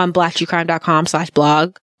description on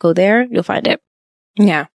blacktruecrime.com/blog. Go there. You'll find it.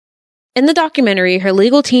 Yeah. In the documentary, her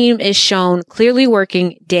legal team is shown clearly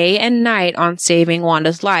working day and night on saving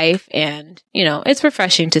Wanda's life. And, it's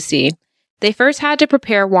refreshing to see. They first had to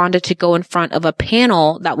prepare Wanda to go in front of a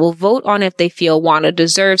panel that will vote on if they feel Wanda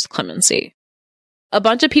deserves clemency. A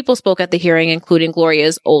bunch of people spoke at the hearing, including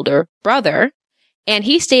Gloria's older brother. And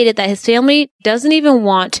he stated that his family doesn't even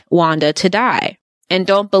want Wanda to die and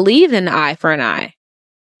don't believe in eye for an eye.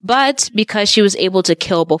 But because she was able to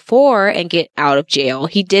kill before and get out of jail,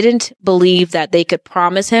 he didn't believe that they could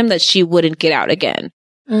promise him that she wouldn't get out again.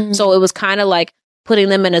 So it was kind of like putting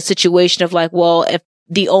them in a situation of like, well, if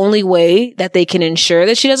the only way that they can ensure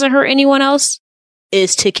that she doesn't hurt anyone else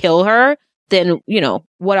is to kill her, then,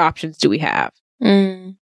 what options do we have?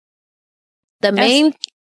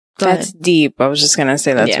 That's deep. I was just going to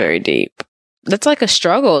say that's very deep. That's like a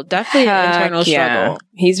struggle. Definitely an internal struggle.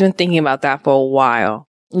 He's been thinking about that for a while.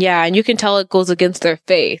 Yeah, and you can tell it goes against their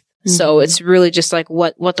faith. So it's really just like,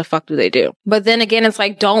 what the fuck do they do? But then again, it's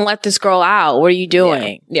like, don't let this girl out. What are you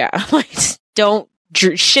doing? Yeah. Like, don't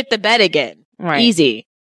shit the bed again. Right. Easy.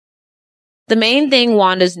 The main thing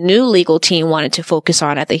Wanda's new legal team wanted to focus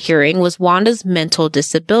on at the hearing was Wanda's mental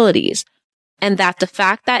disabilities. And that the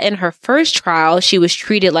fact that in her first trial, she was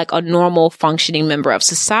treated like a normal functioning member of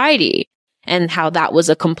society. And how that was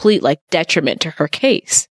a complete detriment to her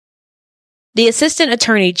case. The assistant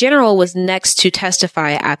attorney general was next to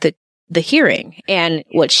testify at the hearing. And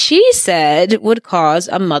what she said would cause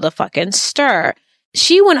a motherfucking stir.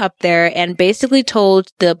 She went up there and basically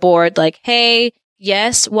told the board hey,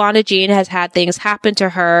 yes, Wanda Jean has had things happen to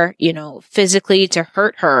her, physically to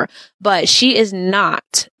hurt her, but she is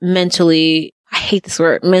not mentally, I hate this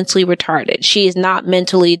word, mentally retarded. She is not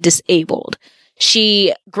mentally disabled.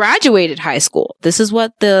 She graduated high school. This is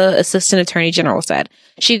what the assistant attorney general said.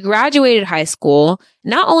 She graduated high school.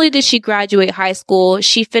 Not only did she graduate high school,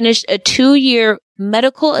 she finished a 2-year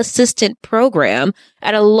medical assistant program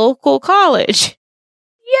at a local college.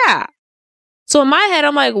 Yeah. So in my head,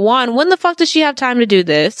 I'm like, one, when the fuck does she have time to do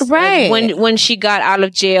this? Right. When she got out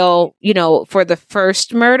of jail, for the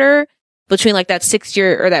first murder between that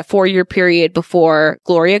 6-year or that 4-year period before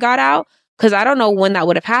Gloria got out. Cause I don't know when that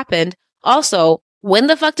would have happened. Also, when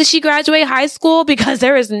the fuck did she graduate high school? Because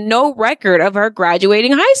there is no record of her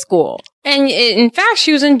graduating high school. And in fact,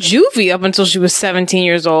 she was in juvie up until she was 17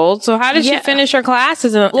 years old. So how did she finish her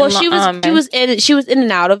classes? She was in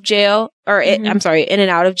and out of jail, or in and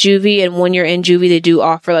out of juvie. And when you're in juvie, they do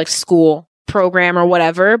offer school program or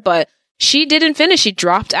whatever. But she didn't finish. She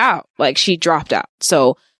dropped out. She dropped out.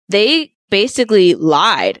 So they basically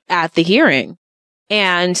lied at the hearing.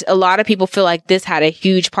 And a lot of people feel like this had a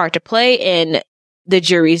huge part to play in the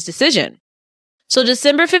jury's decision. So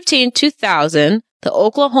December 15, 2000, the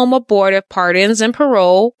Oklahoma Board of Pardons and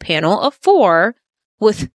Parole panel of 4,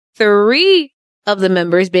 with 3 of the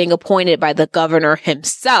members being appointed by the governor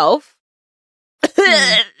himself,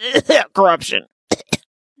 corruption,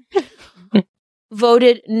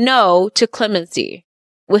 voted no to clemency.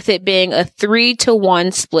 with it being a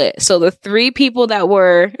 3-1 split. So the 3 people that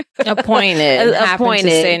were appointed happened to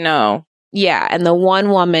say no. Yeah, and the one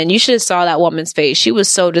woman, you should have saw that woman's face. She was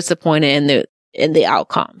so disappointed in the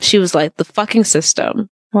outcome. She was like, the fucking system.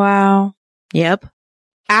 Wow. Yep.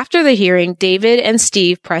 After the hearing, David and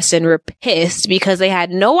Steve Preston were pissed because they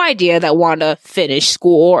had no idea that Wanda finished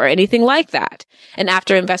school or anything like that. And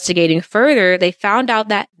after investigating further, they found out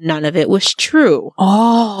that none of it was true.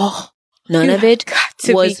 Oh, none of it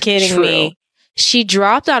was kidding true. Me. She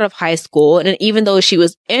dropped out of high school, and even though she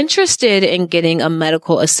was interested in getting a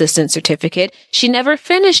medical assistant certificate, she never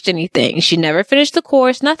finished anything. She never finished the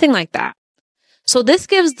course, nothing like that. So this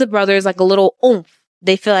gives the brothers like a little oomph.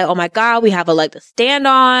 They feel like, oh my God, we have a leg to stand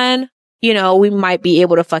on. You know, we might be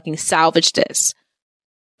able to fucking salvage this.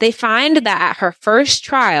 They find that at her first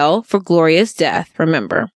trial for Gloria's death,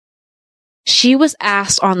 remember, she was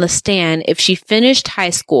asked on the stand if she finished high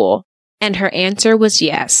school, and her answer was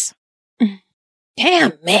yes.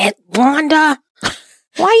 Damn, man, Wanda.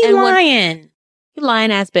 Why you lying? You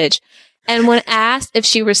lying ass bitch. And when asked if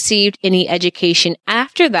she received any education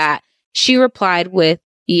after that, she replied with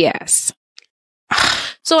yes.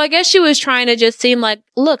 So I guess she was trying to just seem like,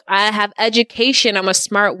 look, I have education. I'm a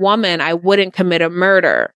smart woman. I wouldn't commit a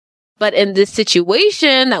murder. But in this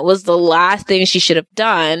situation, that was the last thing she should have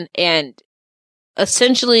done, and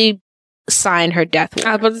essentially signed her death warrant.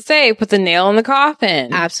 I was about to say, put the nail in the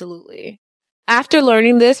coffin. Absolutely. After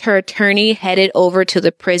learning this, her attorney headed over to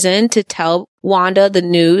the prison to tell Wanda the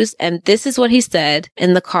news, and this is what he said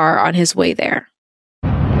in the car on his way there.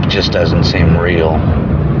 It just doesn't seem real.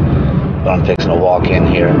 But I'm fixing to walk in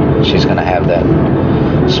here. She's going to have that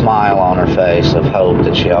smile on her face of hope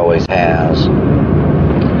that she always has.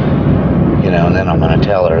 You know, and then I'm going to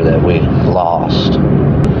tell her that we lost.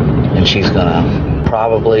 And she's going to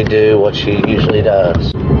probably do what she usually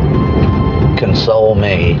does. Console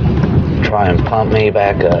me. Try and pump me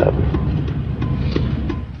back up.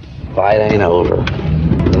 Fight ain't over.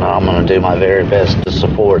 And I'm going to do my very best to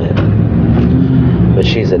support it. But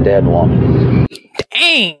she's a dead woman.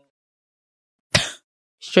 Dang.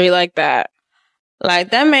 Straight like that.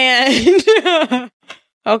 Like that man.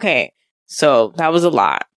 Okay. So that was a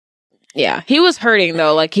lot. Yeah. He was hurting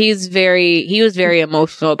though. Like he was very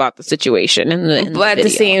emotional about the situation. But at the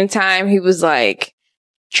same time, he was like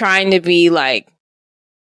trying to be like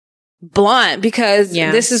blunt because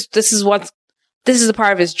this is a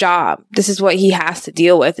part of his job. This is what he has to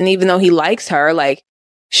deal with. And even though he likes her, like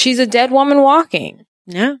she's a dead woman walking.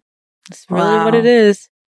 Yeah. That's really what it is.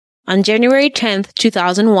 On January 10th,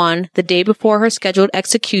 2001, the day before her scheduled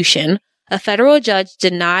execution, a federal judge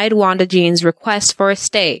denied Wanda Jean's request for a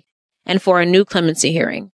stay and for a new clemency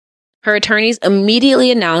hearing. Her attorneys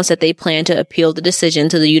immediately announced that they plan to appeal the decision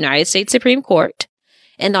to the United States Supreme Court.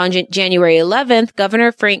 And on January 11th,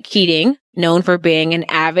 Governor Frank Keating, known for being an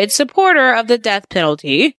avid supporter of the death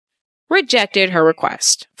penalty, rejected her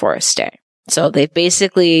request for a stay. So they've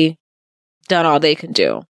basically done all they can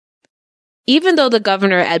do. Even though the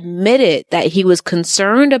governor admitted that he was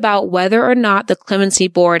concerned about whether or not the clemency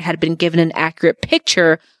board had been given an accurate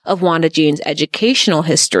picture of Wanda Jean's educational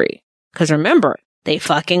history. Because remember, they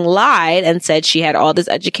fucking lied and said she had all this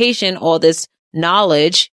education, all this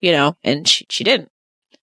knowledge, you know, and she didn't.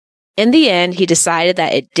 In the end, he decided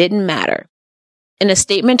that it didn't matter. In a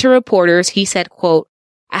statement to reporters, he said, quote,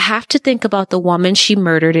 "I have to think about the woman she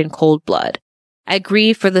murdered in cold blood. I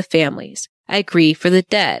grieve for the families. I grieve for the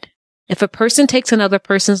dead. If a person takes another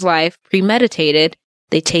person's life premeditated,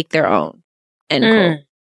 they take their own." End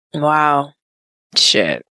quote. Wow.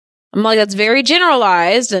 Shit. I'm like, that's very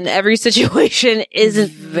generalized, and every situation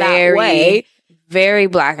isn't that way. Very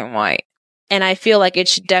black and white. And I feel like it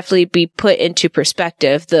should definitely be put into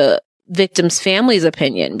perspective, the victim's family's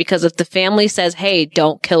opinion. Because if the family says, hey,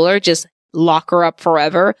 don't kill her, just lock her up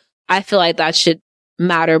forever, I feel like that should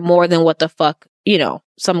matter more than what the fuck, you know,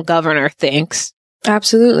 some governor thinks.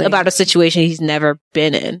 Absolutely. About a situation he's never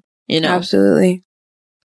been in, you know? Absolutely.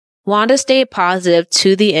 Wanda stayed positive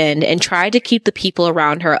to the end and tried to keep the people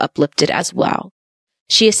around her uplifted as well.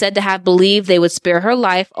 She is said to have believed they would spare her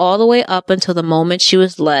life all the way up until the moment she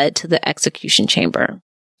was led to the execution chamber.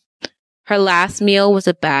 Her last meal was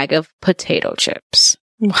a bag of potato chips.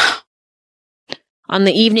 Wow. On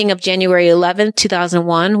the evening of January 11th,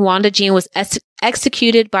 2001, Wanda Jean was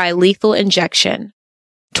executed by lethal injection.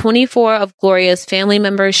 24 of Gloria's family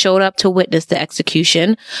members showed up to witness the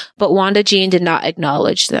execution, but Wanda Jean did not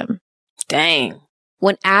acknowledge them. Dang.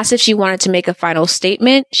 When asked if she wanted to make a final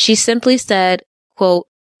statement, she simply said, quote,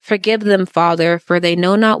 "Forgive them, Father, for they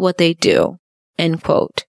know not what they do," end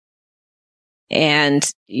quote. And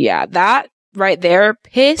yeah, that right there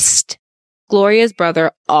pissed Gloria's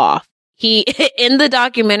brother off. He, in the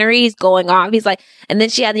documentary, he's going off. He's like, and then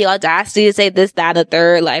she had the audacity to say this, that, and the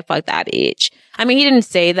third, like, fuck that bitch. I mean, he didn't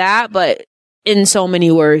say that, but in so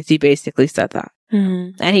many words, he basically said that.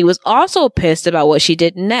 Mm-hmm. And he was also pissed about what she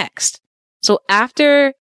did next. So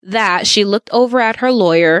after that, she looked over at her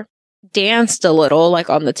lawyer, danced a little,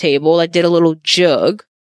 like on the table, like did a little jug,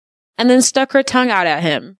 and then stuck her tongue out at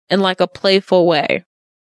him in like a playful way.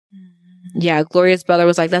 Yeah, Gloria's brother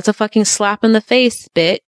was like, that's a fucking slap in the face,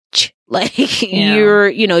 bitch. Like,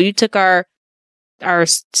 you took our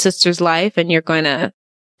sister's life and you're going to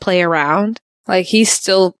play around. Like, he's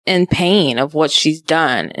still in pain of what she's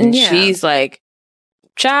done. And she's like,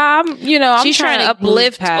 child, I'm she's trying to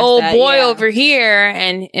uplift old boy over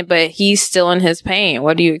here. But he's still in his pain.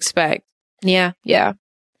 What do you expect? Yeah. Yeah.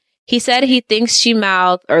 He said he thinks she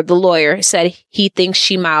mouthed, or the lawyer said he thinks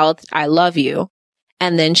she mouthed, I love you.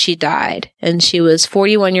 And then she died. And she was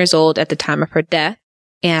 41 years old at the time of her death.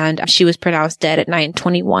 And she was pronounced dead at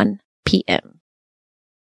 9:21 p.m.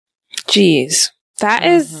 Jeez. That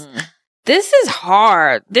is, this is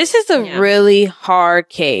hard. This is a really hard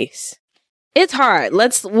case. It's hard.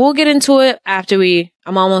 We'll get into it after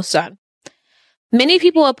I'm almost done. Many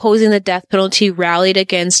people opposing the death penalty rallied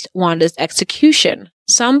against Wanda's execution.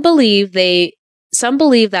 Some believe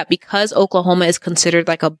that because Oklahoma is considered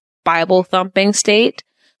like a Bible thumping state,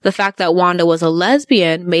 the fact that Wanda was a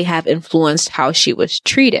lesbian may have influenced how she was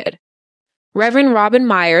treated. Reverend Robin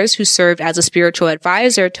Myers, who served as a spiritual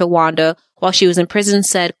advisor to Wanda while she was in prison,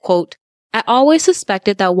 said, quote, I always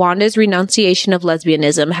suspected that Wanda's renunciation of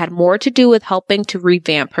lesbianism had more to do with helping to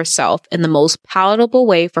revamp herself in the most palatable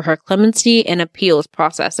way for her clemency and appeals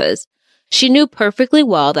processes. She knew perfectly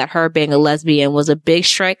well that her being a lesbian was a big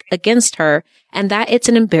strike against her and that it's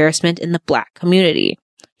an embarrassment in the Black community.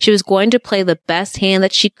 She was going to play the best hand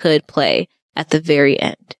that she could play at the very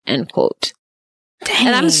end, end quote. Dang.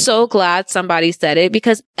 And I'm so glad somebody said it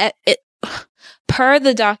because per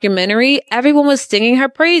the documentary, everyone was singing her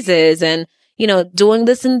praises and, doing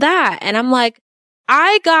this and that. And I'm like,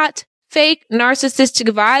 I got fake narcissistic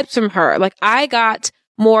vibes from her. Like I got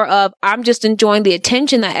more of, I'm just enjoying the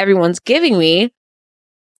attention that everyone's giving me,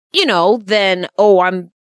 than,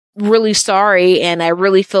 I'm really sorry. And I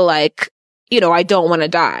really feel like, I don't want to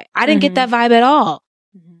die. I didn't get that vibe at all.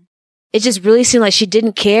 It just really seemed like she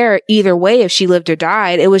didn't care either way if she lived or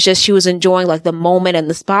died. It was just she was enjoying like the moment and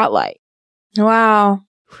the spotlight. Wow.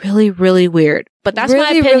 Really, really weird. But that's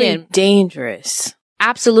really, my opinion. Really dangerous.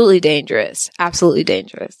 Absolutely dangerous. Absolutely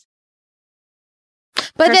dangerous.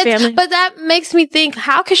 But that makes me think,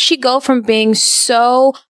 how could she go from being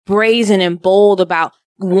so brazen and bold about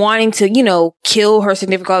wanting to, kill her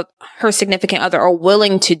significant other or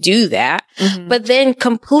willing to do that, but then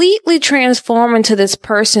completely transform into this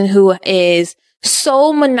person who is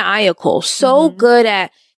so maniacal, so good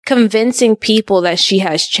at convincing people that she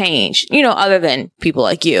has changed, other than people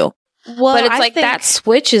like you. Well, but it's that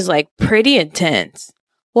switch is like pretty intense.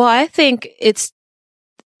 Well, I think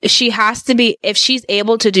she has to be, if she's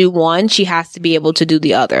able to do one, she has to be able to do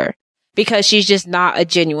the other because she's just not a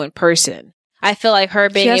genuine person. I feel like her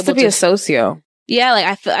being able to be a socio. Yeah,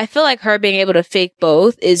 like I feel like her being able to fake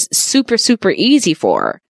both is super, super easy for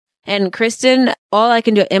her. And Kristen, all I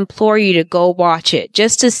can do implore you to go watch it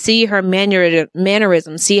just to see her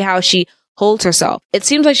mannerism, see how she holds herself. It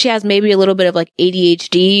seems like she has maybe a little bit of like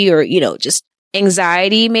ADHD or, just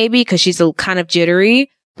anxiety maybe because she's a kind of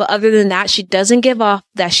jittery. But other than that, she doesn't give off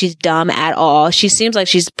that she's dumb at all. She seems like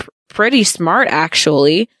she's pretty smart,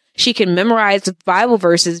 actually. She can memorize Bible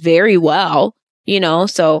verses very well,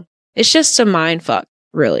 so it's just a mind fuck,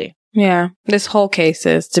 really. Yeah, this whole case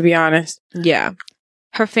is, to be honest. Yeah.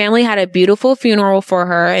 Her family had a beautiful funeral for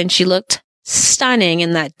her and she looked stunning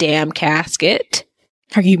in that damn casket.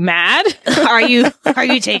 Are you mad? Are you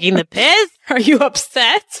taking the piss? Are you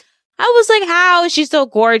upset? I was like, how is she so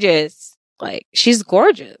gorgeous? Like, she's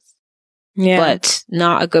gorgeous. Yeah. But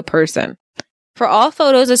not a good person. For all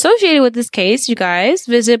photos associated with this case, you guys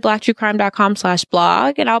visit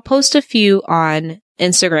blacktruecrime.com/blog and I'll post a few on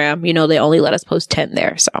Instagram. They only let us post 10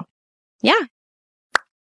 there. So yeah.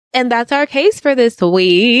 And that's our case for this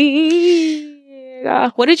week.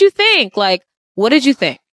 What did you think? What did you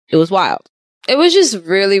think? It was wild. It was just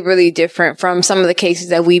really, really different from some of the cases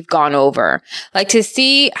that we've gone over. Like to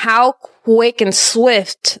see how quick and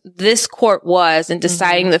swift this court was in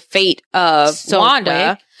deciding the fate of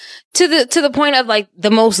Wanda. Quick. To the point of like the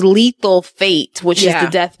most lethal fate, which is the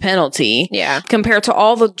death penalty. Yeah. Compared to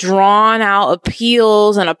all the drawn out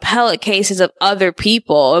appeals and appellate cases of other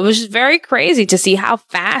people. It was just very crazy to see how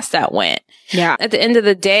fast that went. Yeah. At the end of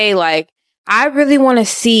the day, like I really want to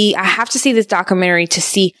see, I have to see this documentary to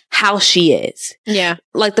see how she is. Yeah.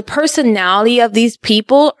 Like the personality of these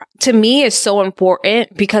people to me is so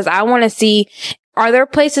important because I want to see, are there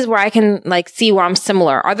places where I can like see where I'm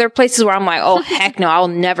similar? Are there places where I'm like, oh heck no, I'll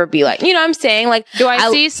never be like, you know what I'm saying? Like, do I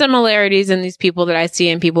see similarities in these people that I see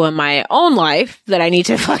in people in my own life that I need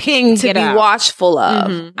to fucking to be watchful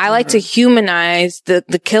of? Mm-hmm, I like to humanize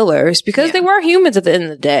the killers because they were humans at the end of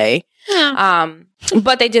the day. Yeah.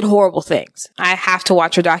 But they did horrible things. I have to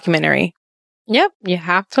watch her documentary. Yep. You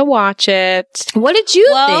have to watch it. What did you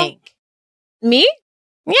think? Me?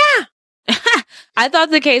 Yeah. I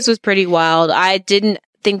thought the case was pretty wild. I didn't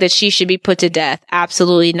think that she should be put to death.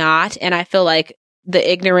 Absolutely not. And I feel like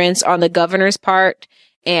the ignorance on the governor's part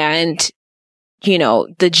and, you know,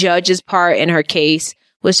 the judge's part in her case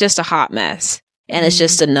was just a hot mess. And it's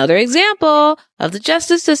just another example of the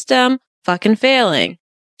justice system fucking failing.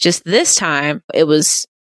 Just this time, it was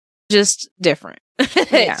just different.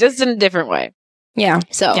 Just in a different way. Yeah.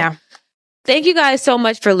 So, thank you guys so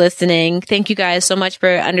much for listening. Thank you guys so much for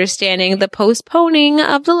understanding the postponing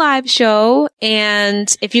of the live show.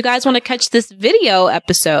 And if you guys want to catch this video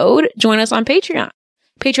episode, join us on Patreon.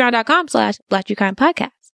 Patreon.com/BlackTrueCrimePodcast.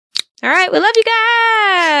 All right. We love you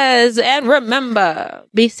guys. And remember,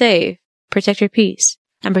 be safe, protect your peace,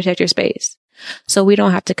 and protect your space so we don't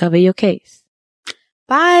have to cover your case.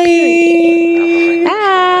 Bye. I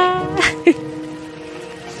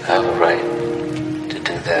have a right to do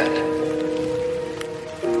that.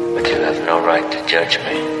 But you have no right to judge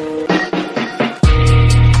me.